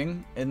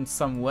annoying in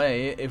some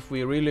way if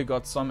we really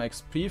got some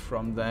XP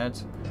from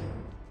that.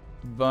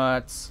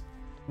 But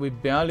we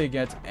barely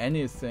get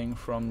anything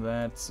from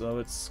that, so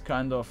it's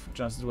kind of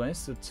just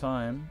wasted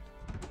time.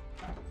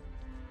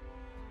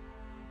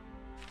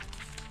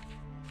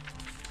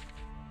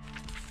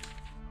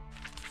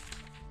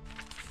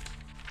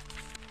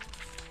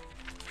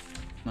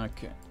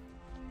 Okay.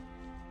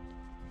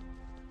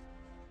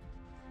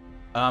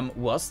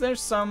 Was there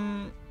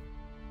some...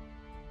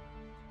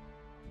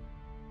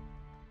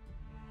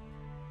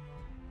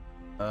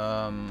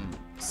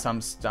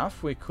 some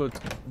stuff we could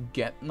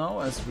get now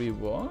as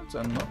reward?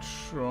 I'm not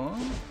sure.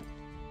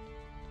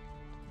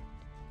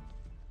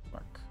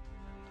 Fuck.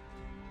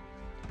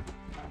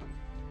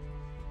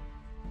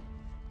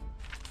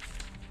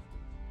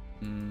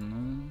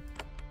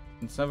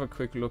 Let's have a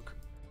quick look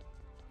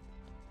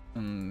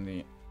in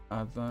the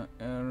other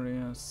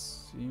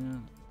areas here.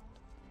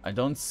 I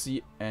don't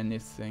see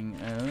anything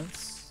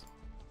else.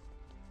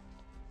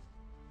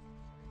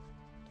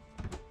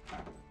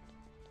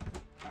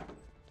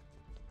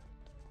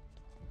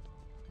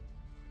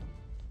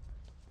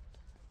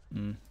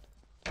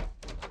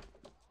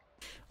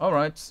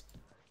 Alright.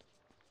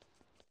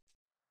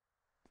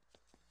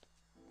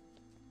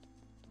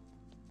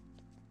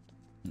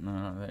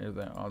 No, there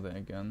they are there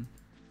again.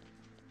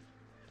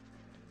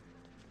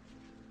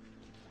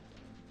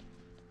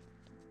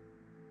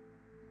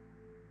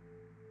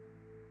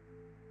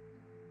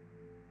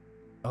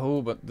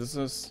 Oh, but this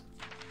is...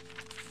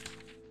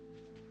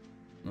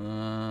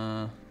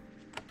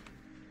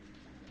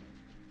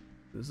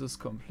 this is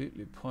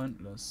completely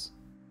pointless.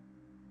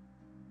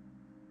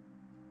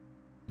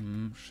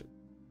 Shit.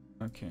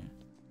 Okay.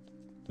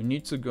 We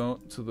need to go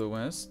to the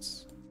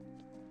west.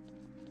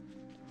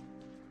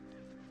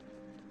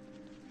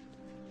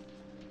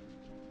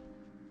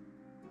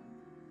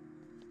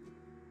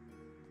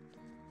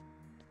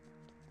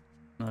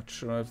 Not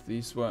sure if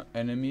these were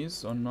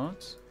enemies or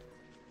not.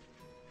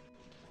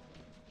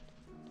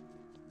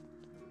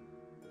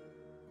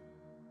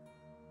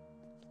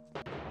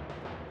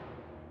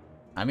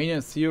 I mean,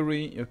 in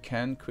theory, you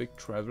can quick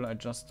travel. I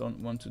just don't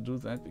want to do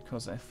that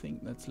because I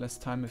think that's less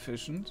time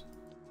efficient.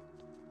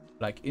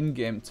 Like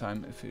in-game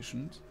time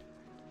efficient.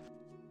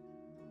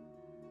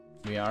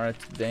 We are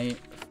at day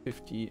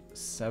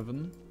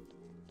 57.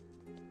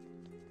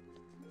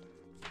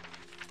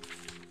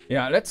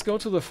 Yeah, let's go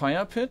to the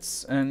fire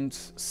pits and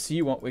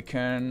see what we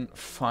can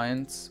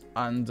find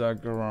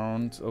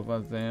underground over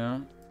there.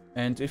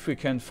 And if we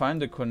can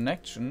find a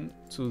connection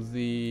to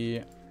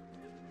the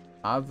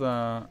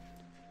other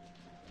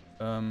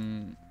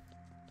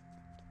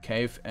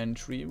cave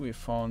entry we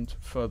found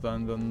further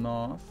in the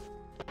north.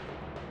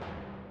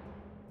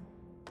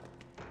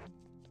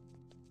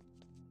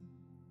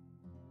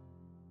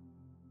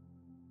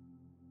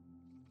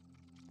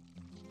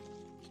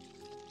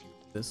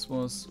 This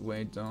was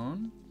way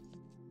down.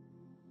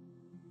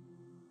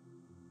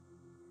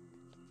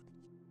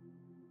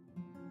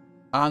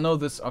 Ah, no,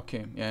 this...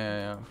 Okay,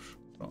 yeah.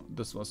 Oh,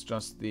 this was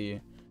just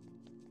the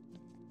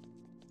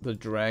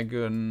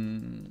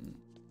dragon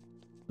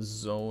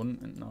zone,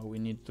 and now we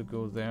need to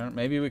go there.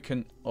 Maybe we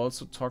can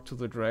also talk to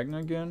the dragon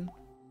again.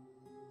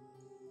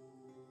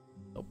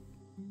 Nope.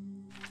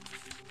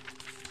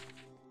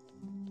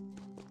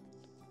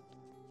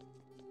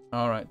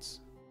 Alright,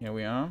 here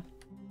we are.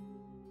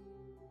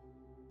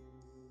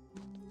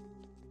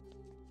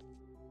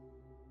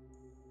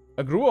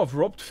 A group of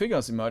robed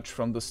figures emerge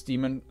from the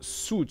steam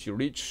suit. You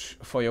reach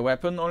for your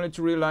weapon only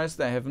to realize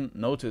they haven't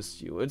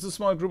noticed you. It's a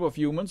small group of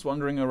humans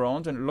wandering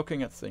around and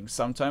looking at things.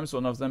 Sometimes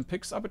one of them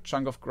picks up a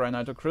chunk of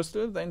granite or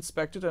crystal, they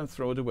inspect it and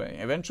throw it away.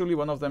 Eventually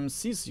one of them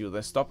sees you,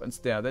 they stop and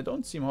stare. They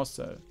don't seem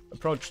hostile.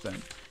 Approach them.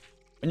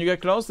 When you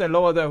get close, they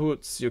lower their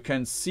hoods. You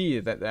can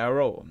see that they are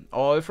row,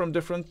 all from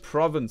different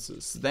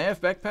provinces. They have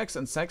backpacks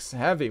and sacks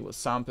heavy with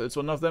samples.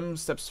 One of them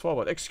steps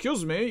forward.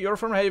 Excuse me, you're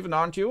from Haven,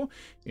 aren't you?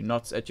 He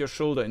nods at your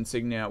shoulder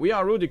insignia. We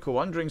are Rudico,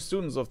 wandering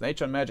students of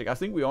nature and magic. I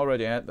think we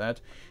already had that.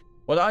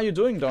 What are you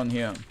doing down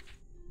here?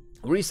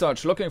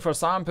 Research, looking for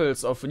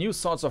samples of new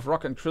sorts of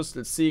rock and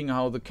crystal, seeing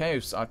how the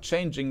caves are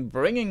changing,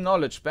 bringing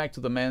knowledge back to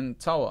the main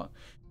tower.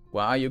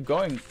 Where are you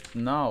going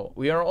now?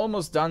 We are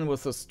almost done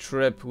with this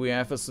trip. We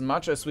have as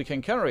much as we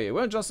can carry.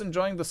 We're just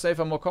enjoying the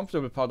safer, more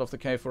comfortable part of the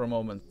cave for a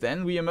moment.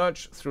 Then we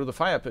emerge through the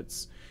fire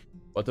pits.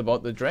 What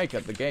about the Drake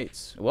at the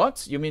gate?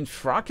 What? You mean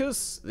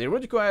Fracus? The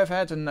Rudico have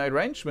had an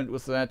arrangement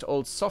with that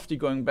old softy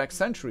going back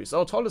centuries.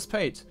 Our toll is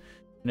paid.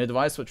 Any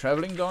advice for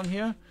traveling down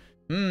here?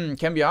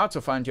 Can be hard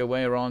to find your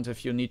way around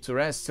if you need to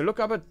rest.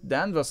 Look up at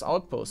Danvers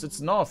Outpost.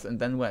 It's north and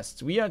then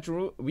west. We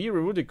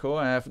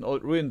Rudico have an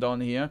old ruin down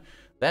here.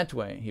 That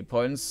way. He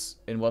points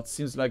in what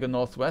seems like a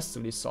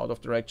northwesterly sort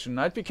of direction.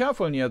 I'd be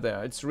careful near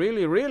there. It's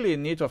really, really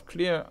in need of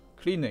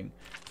cleaning.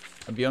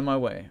 I'll be on my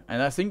way.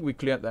 And I think we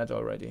cleared that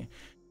already.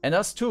 And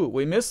us too.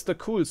 We missed the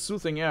cool,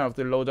 soothing air of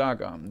the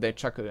Lodaga. They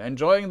chuckle,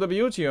 enjoying the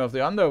beauty of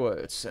the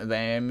underworld.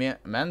 They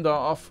meander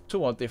off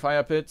toward the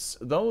fire pits,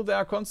 though they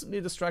are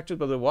constantly distracted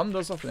by the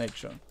wonders of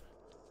nature.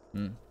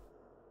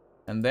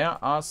 And there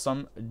are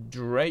some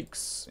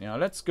drakes. Yeah,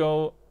 let's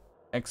go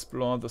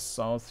explore the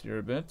south here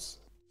a bit.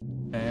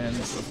 And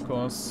of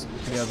course,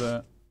 here are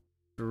the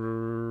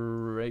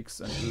drakes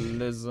and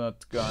lizard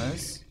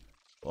guys.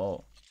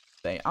 Oh,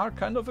 they are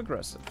kind of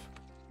aggressive.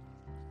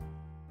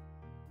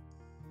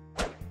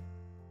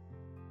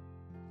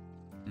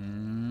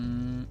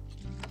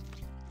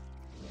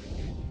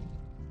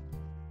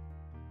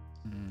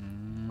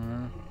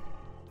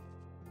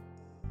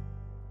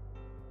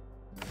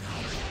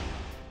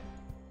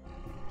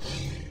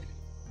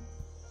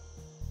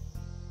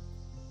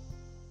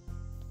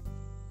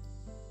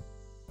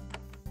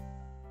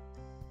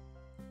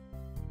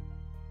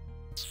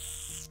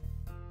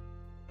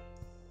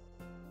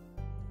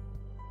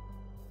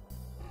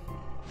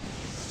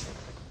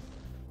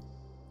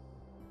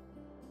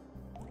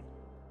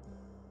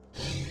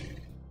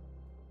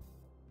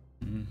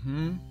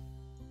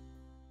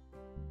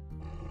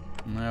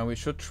 Now we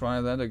should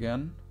try that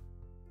again.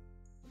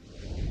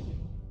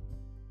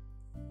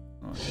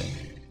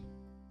 Okay.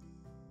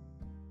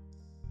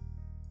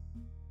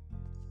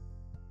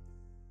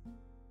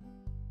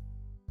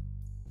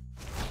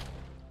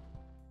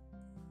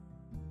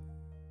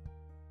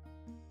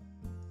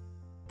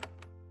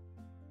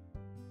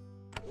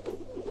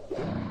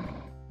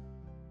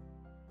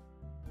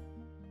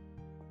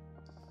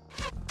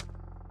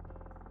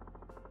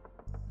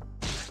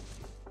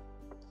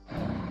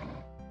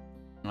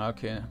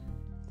 Okay.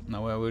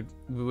 Now we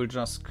will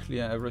just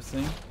clear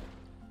everything.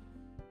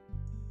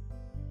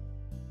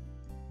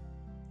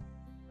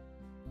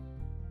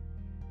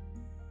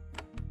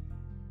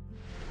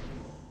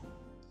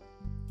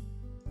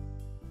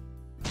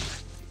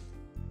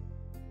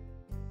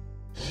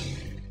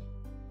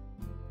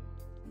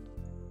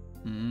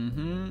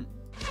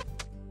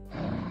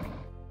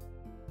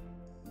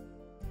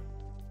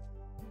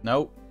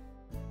 No.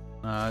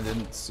 I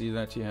didn't see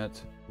that he had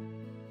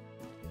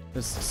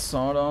his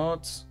sword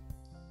out.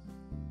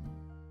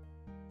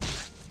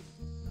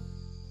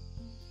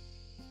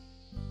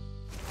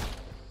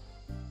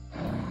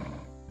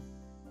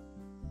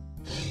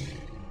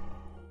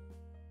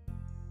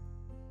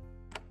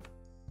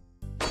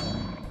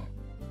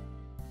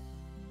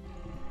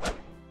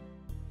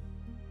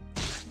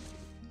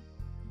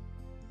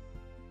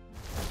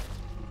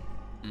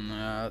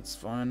 Nah, that's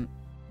fine.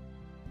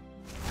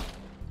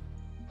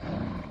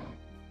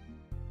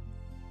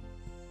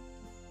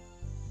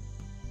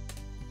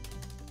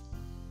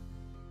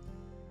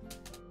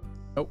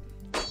 Oh.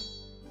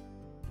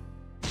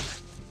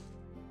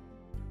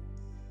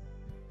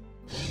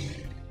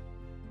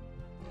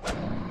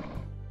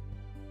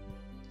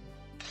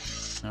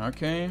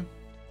 Okay.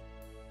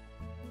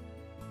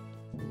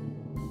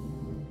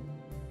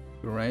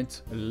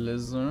 Great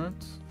lizard.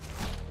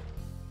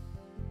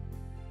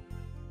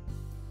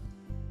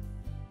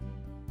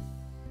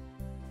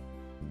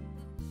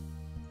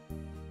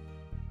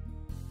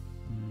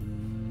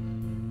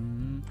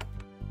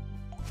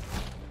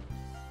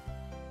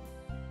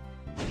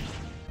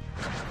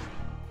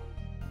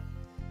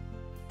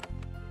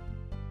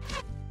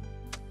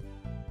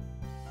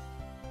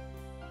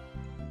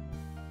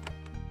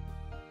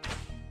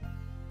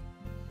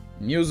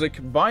 Music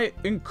by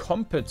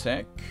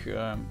Incompetech,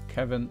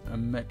 Kevin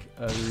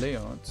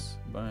McLeod,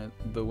 by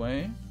the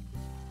way.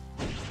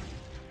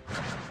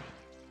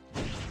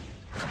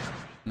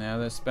 Yeah,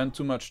 they spend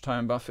too much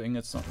time buffing,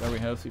 it's not very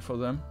healthy for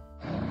them.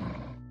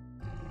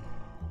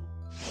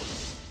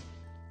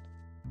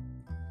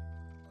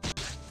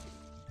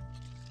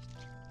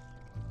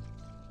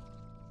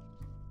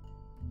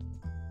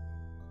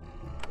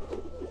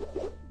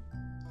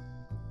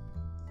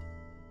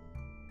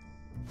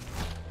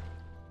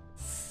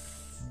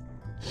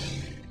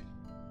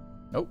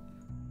 Nope.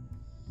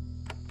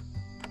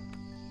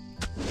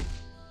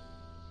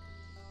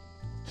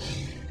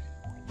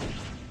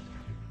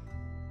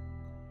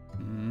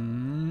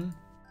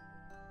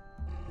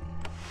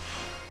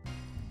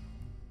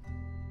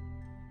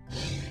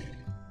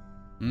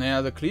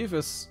 Yeah, the cleave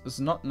is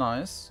not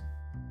nice.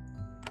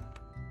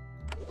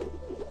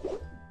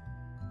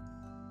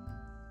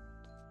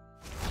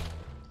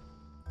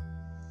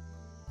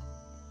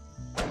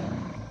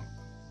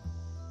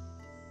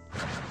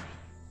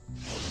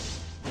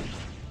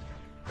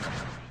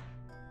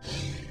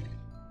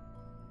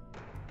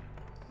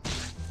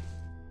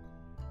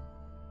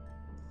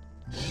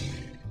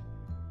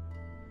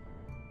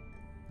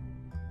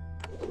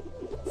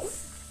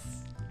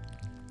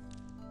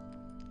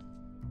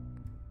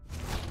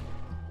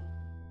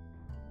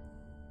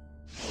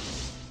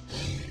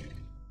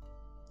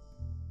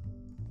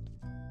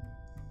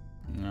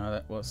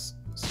 That was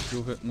a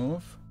stupid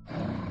move.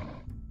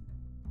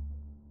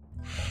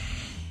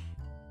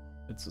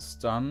 It's a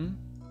stun.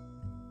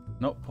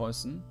 No,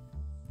 poison.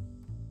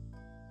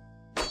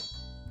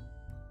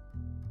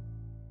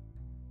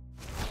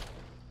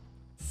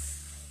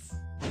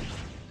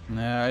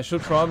 Yeah, I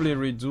should probably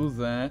redo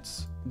that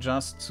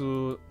just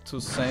to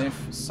save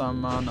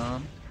some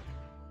mana.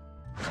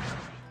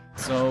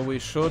 So we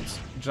should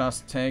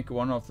just take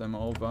one of them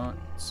over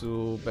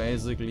to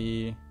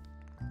basically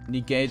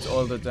negate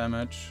all the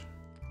damage.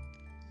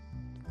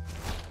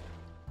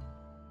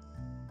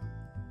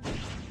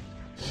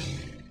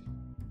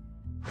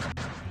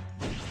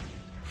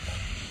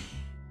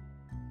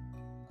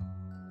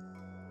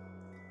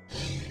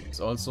 It's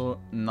also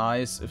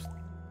nice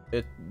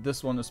if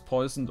this one is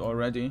poisoned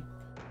already.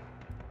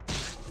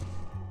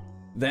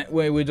 That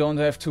way we don't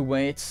have to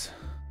wait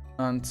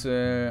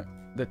until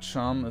the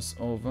charm is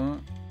over.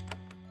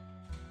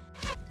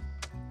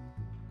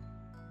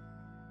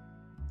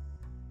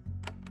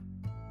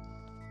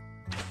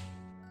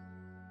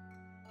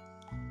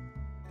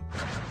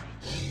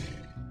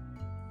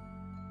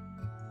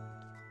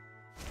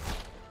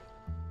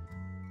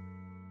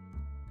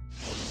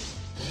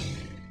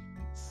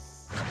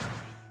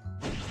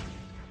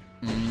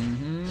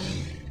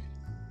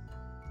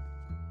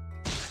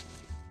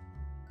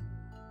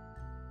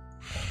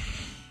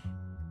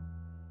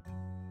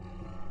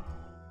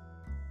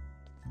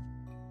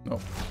 Oh.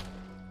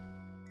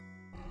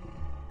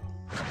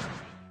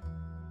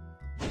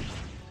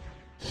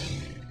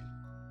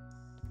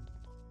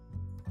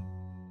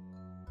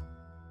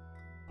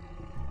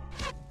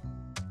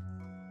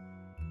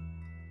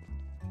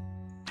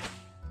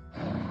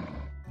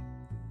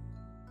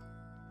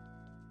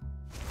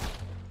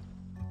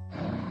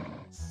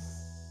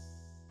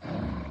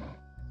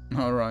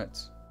 All right.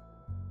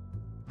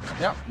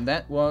 Yeah,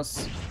 that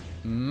was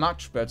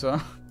much better.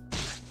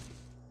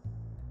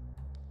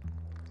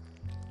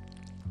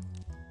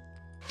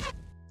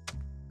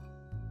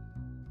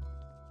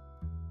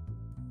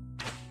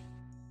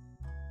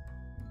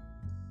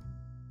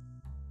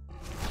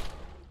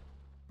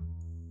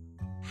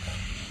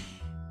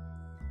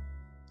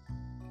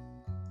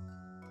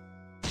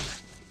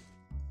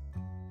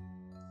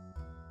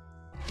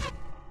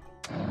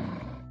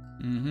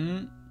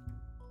 Mm-hmm.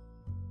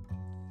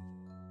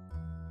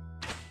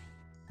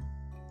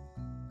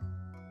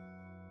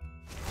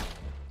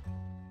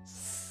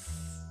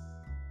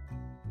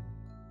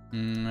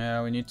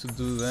 Yeah, we need to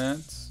do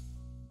that.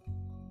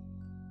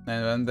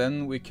 And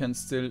then we can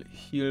still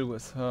heal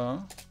with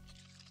her.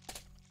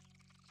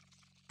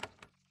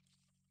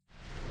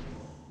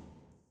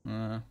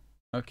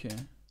 Okay.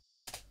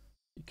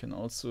 You can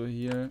also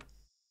heal.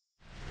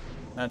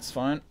 That's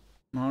fine.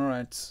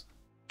 Alright.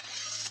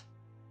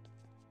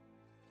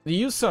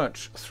 You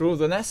search through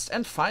the nest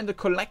and find a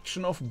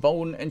collection of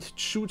bone and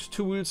chute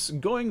tools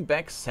going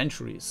back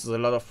centuries. A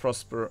lot of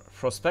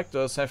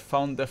prospectors have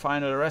found their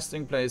final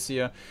resting place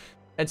here.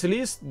 At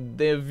least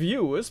their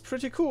view is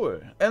pretty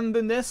cool. In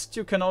the nest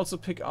you can also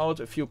pick out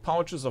a few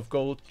pouches of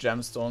gold,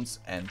 gemstones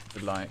and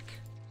the like.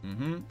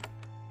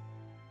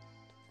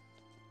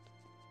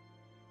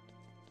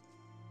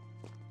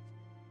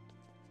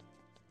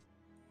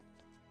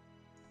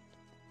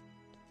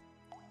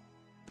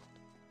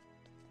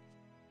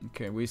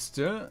 Okay, we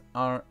still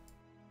are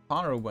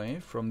far away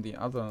from the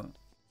other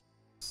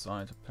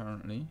side,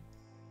 apparently.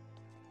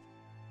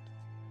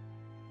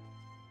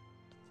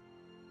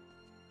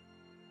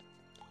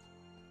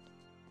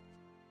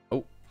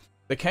 Oh,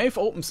 the cave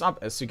opens up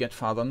as you get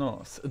farther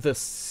north. The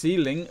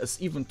ceiling is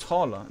even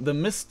taller. The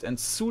mist and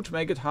soot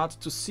make it hard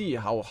to see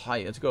how high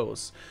it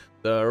goes.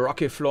 The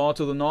rocky floor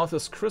to the north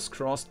is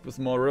crisscrossed with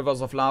more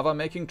rivers of lava,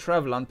 making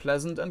travel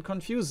unpleasant and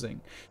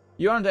confusing.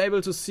 You aren't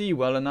able to see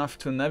well enough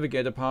to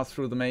navigate a path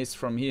through the maze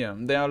from here.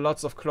 There are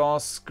lots of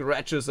claws,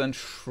 scratches and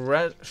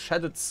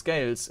shattered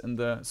scales in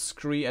the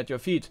scree at your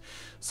feet.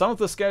 Some of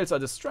the scales are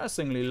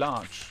distressingly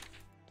large.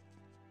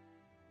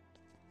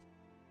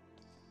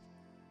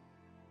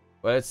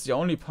 Well, it's the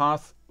only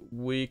path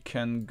we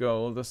can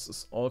go. This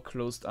is all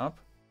closed up.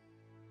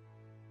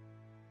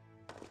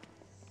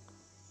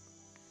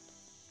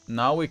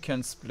 Now we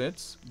can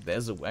split.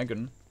 There's a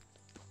wagon.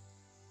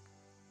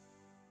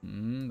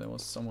 There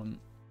was someone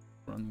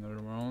running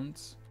around.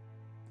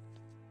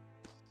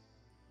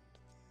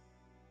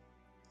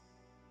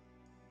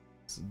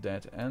 It's a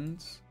dead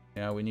end.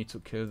 Yeah, we need to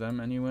kill them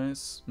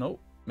anyways. No,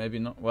 maybe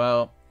not.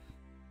 Well,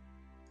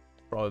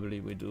 probably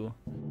we do.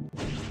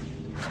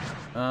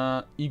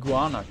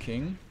 Iguana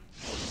King.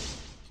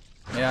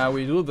 Yeah,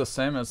 we do the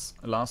same as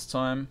last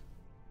time.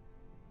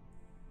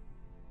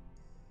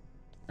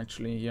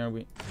 Actually, here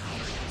we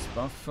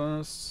buff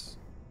first.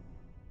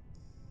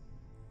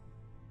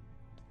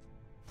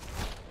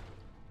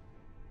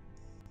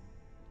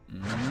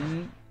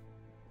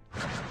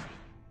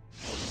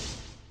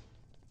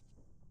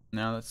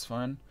 No, that's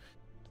fine.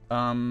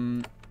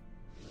 Yep.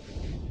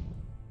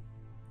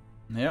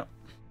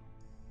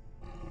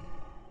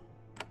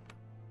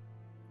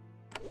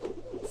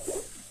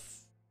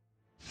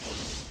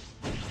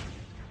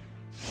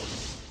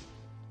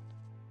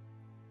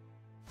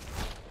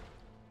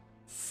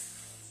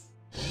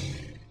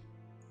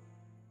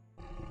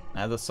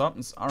 Now the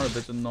Sultans are a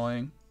bit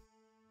annoying.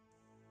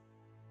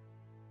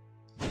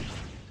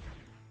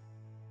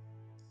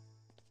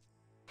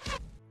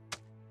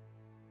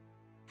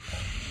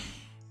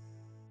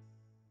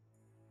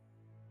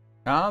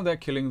 Ah, they're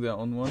killing their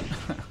own one.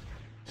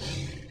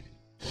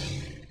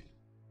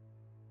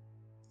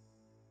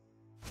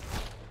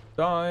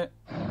 Die.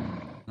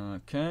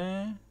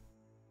 Okay.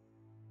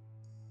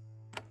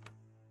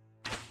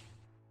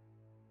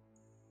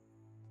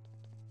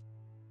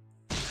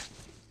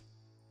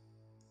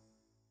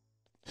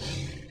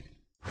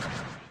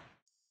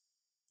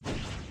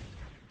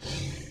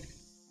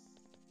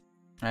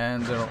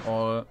 And they're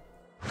all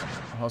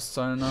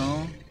hostile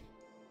now.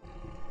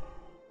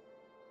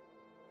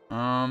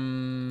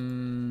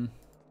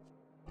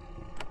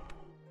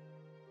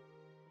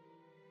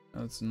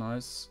 That's a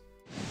nice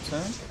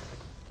attack.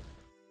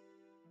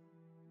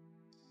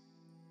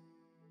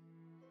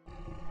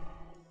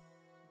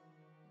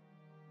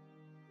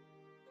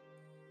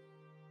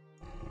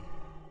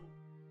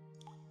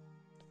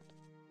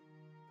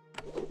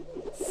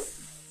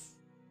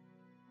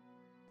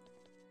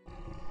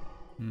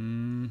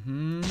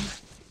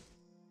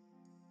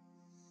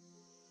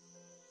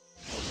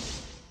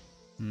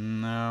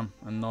 Nah,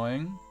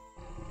 annoying.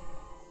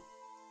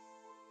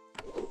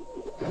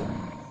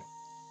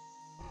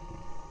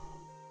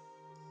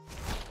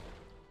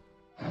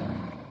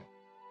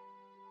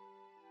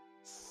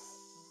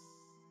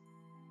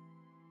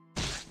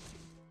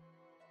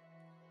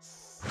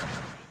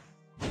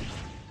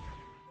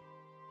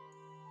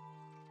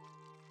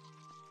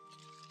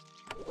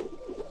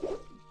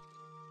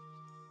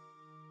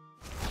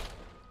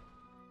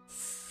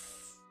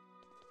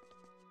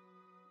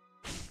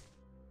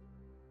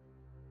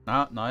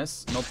 Ah,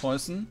 nice. No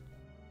poison.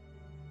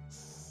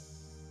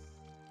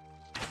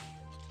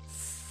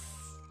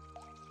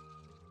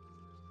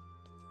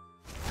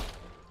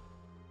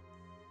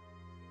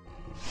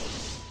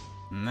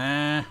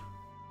 Nah.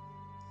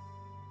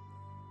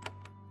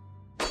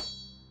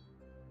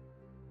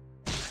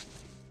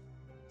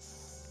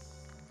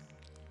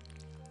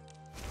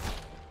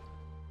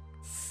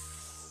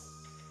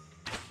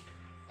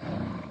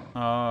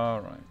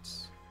 All right.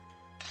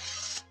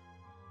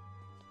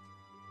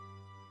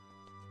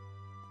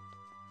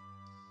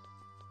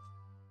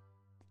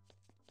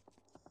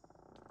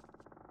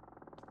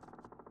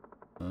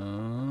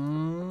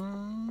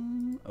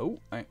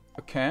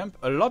 camp.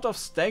 A lot of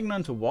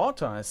stagnant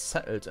water has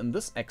settled in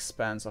this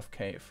expanse of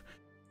cave.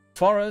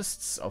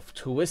 Forests of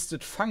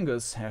twisted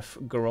fungus have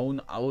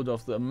grown out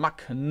of the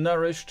muck,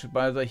 nourished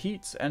by the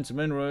heat and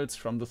minerals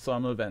from the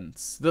thermal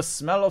vents. The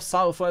smell of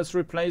sulfur is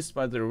replaced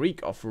by the reek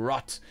of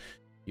rot.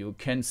 You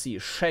can see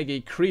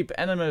shaggy creep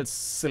animals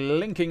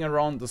slinking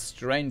around the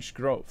strange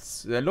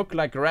growths. They look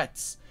like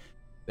rats.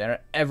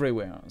 They're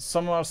everywhere.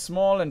 Some are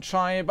small and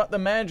shy, but the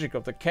magic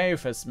of the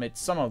cave has made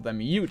some of them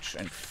huge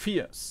and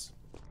fierce.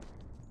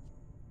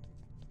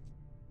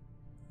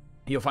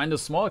 You find a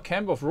small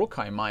camp of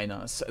Rokai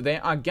miners. They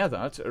are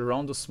gathered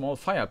around a small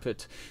fire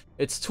pit.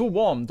 It's too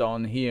warm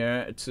down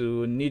here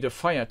to need a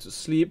fire to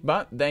sleep,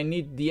 but they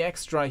need the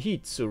extra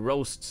heat to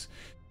roast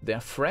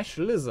their fresh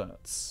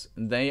lizards.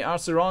 They are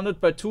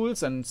surrounded by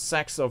tools and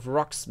sacks of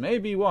rocks,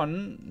 maybe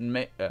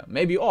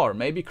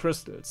maybe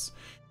crystals.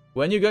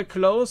 When you get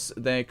close,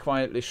 they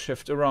quietly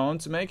shift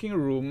around, making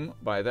room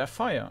by their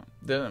fire.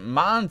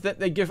 Demand that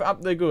they give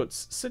up their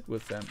goods. Sit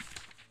with them.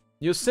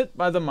 You sit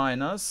by the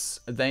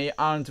miners. They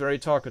aren't very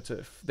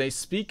talkative. They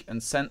speak in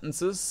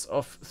sentences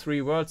of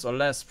 3 words or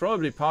less,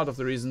 probably part of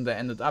the reason they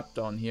ended up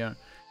down here.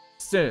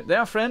 Still, they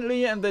are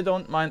friendly and they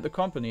don't mind the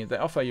company. They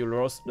offer you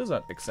roast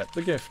lizard, accept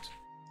the gift.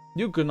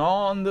 You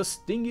gnaw on the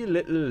stingy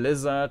little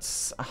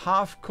lizards,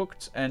 half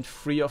cooked and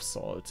free of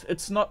salt.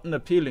 It's not an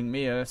appealing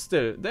meal.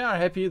 Still, they are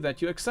happy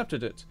that you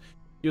accepted it.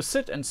 You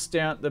sit and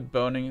stare at the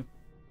burning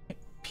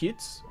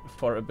pit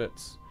for a bit.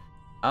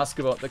 Ask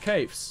about the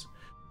caves.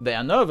 They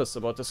are nervous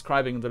about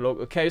describing the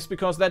local caves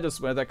because that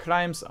is where their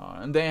climbs are,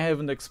 and they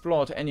haven't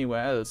explored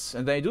anywhere else.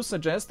 And they do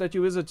suggest that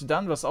you visit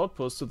Danvers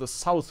Outpost to the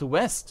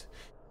southwest.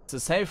 It's a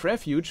safe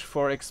refuge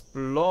for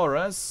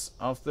explorers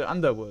of the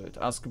underworld.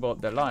 Ask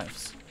about their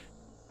lives.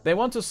 They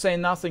want to say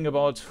nothing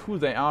about who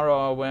they are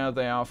or where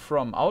they are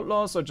from.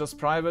 Outlaws or just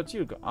private?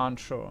 You aren't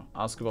sure.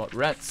 Ask about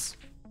rats.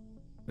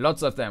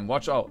 Lots of them.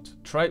 Watch out.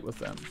 Trade with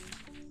them.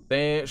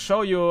 They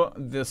show you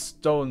the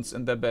stones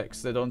in their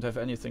bags. They don't have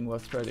anything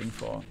worth trading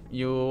for.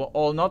 You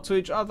all nod to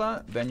each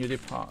other, then you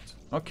depart.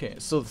 Okay,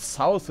 so the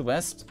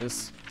southwest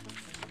is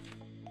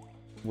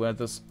where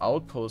this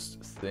outpost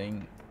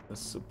thing is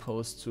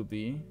supposed to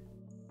be.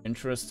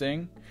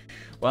 Interesting.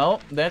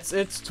 Well, that's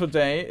it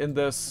today in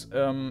this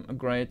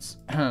great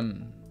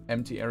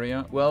empty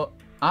area. Well,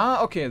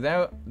 okay,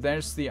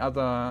 there's the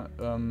other,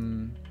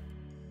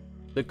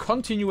 the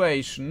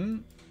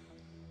continuation.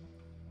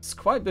 It's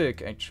quite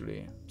big,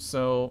 actually.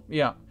 So,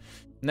 yeah.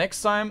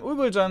 Next time, we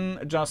will then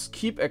just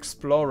keep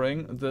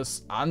exploring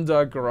this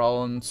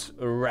underground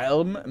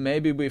realm.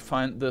 Maybe we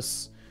find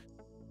this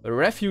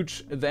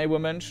refuge they were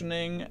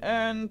mentioning.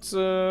 And,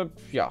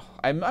 yeah.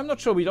 I'm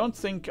not sure. I don't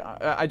think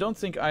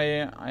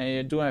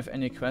I do have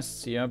any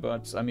quests here.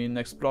 But, I mean,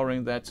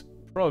 exploring that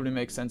probably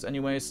makes sense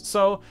anyways.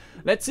 So,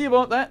 let's see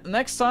about that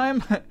next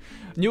time.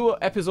 New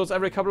episodes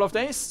every couple of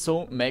days.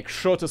 So, make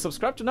sure to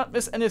subscribe to not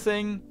miss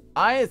anything.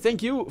 I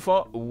thank you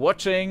for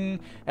watching.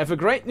 Have a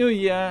great new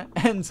year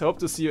and hope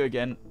to see you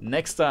again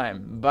next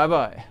time. Bye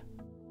bye.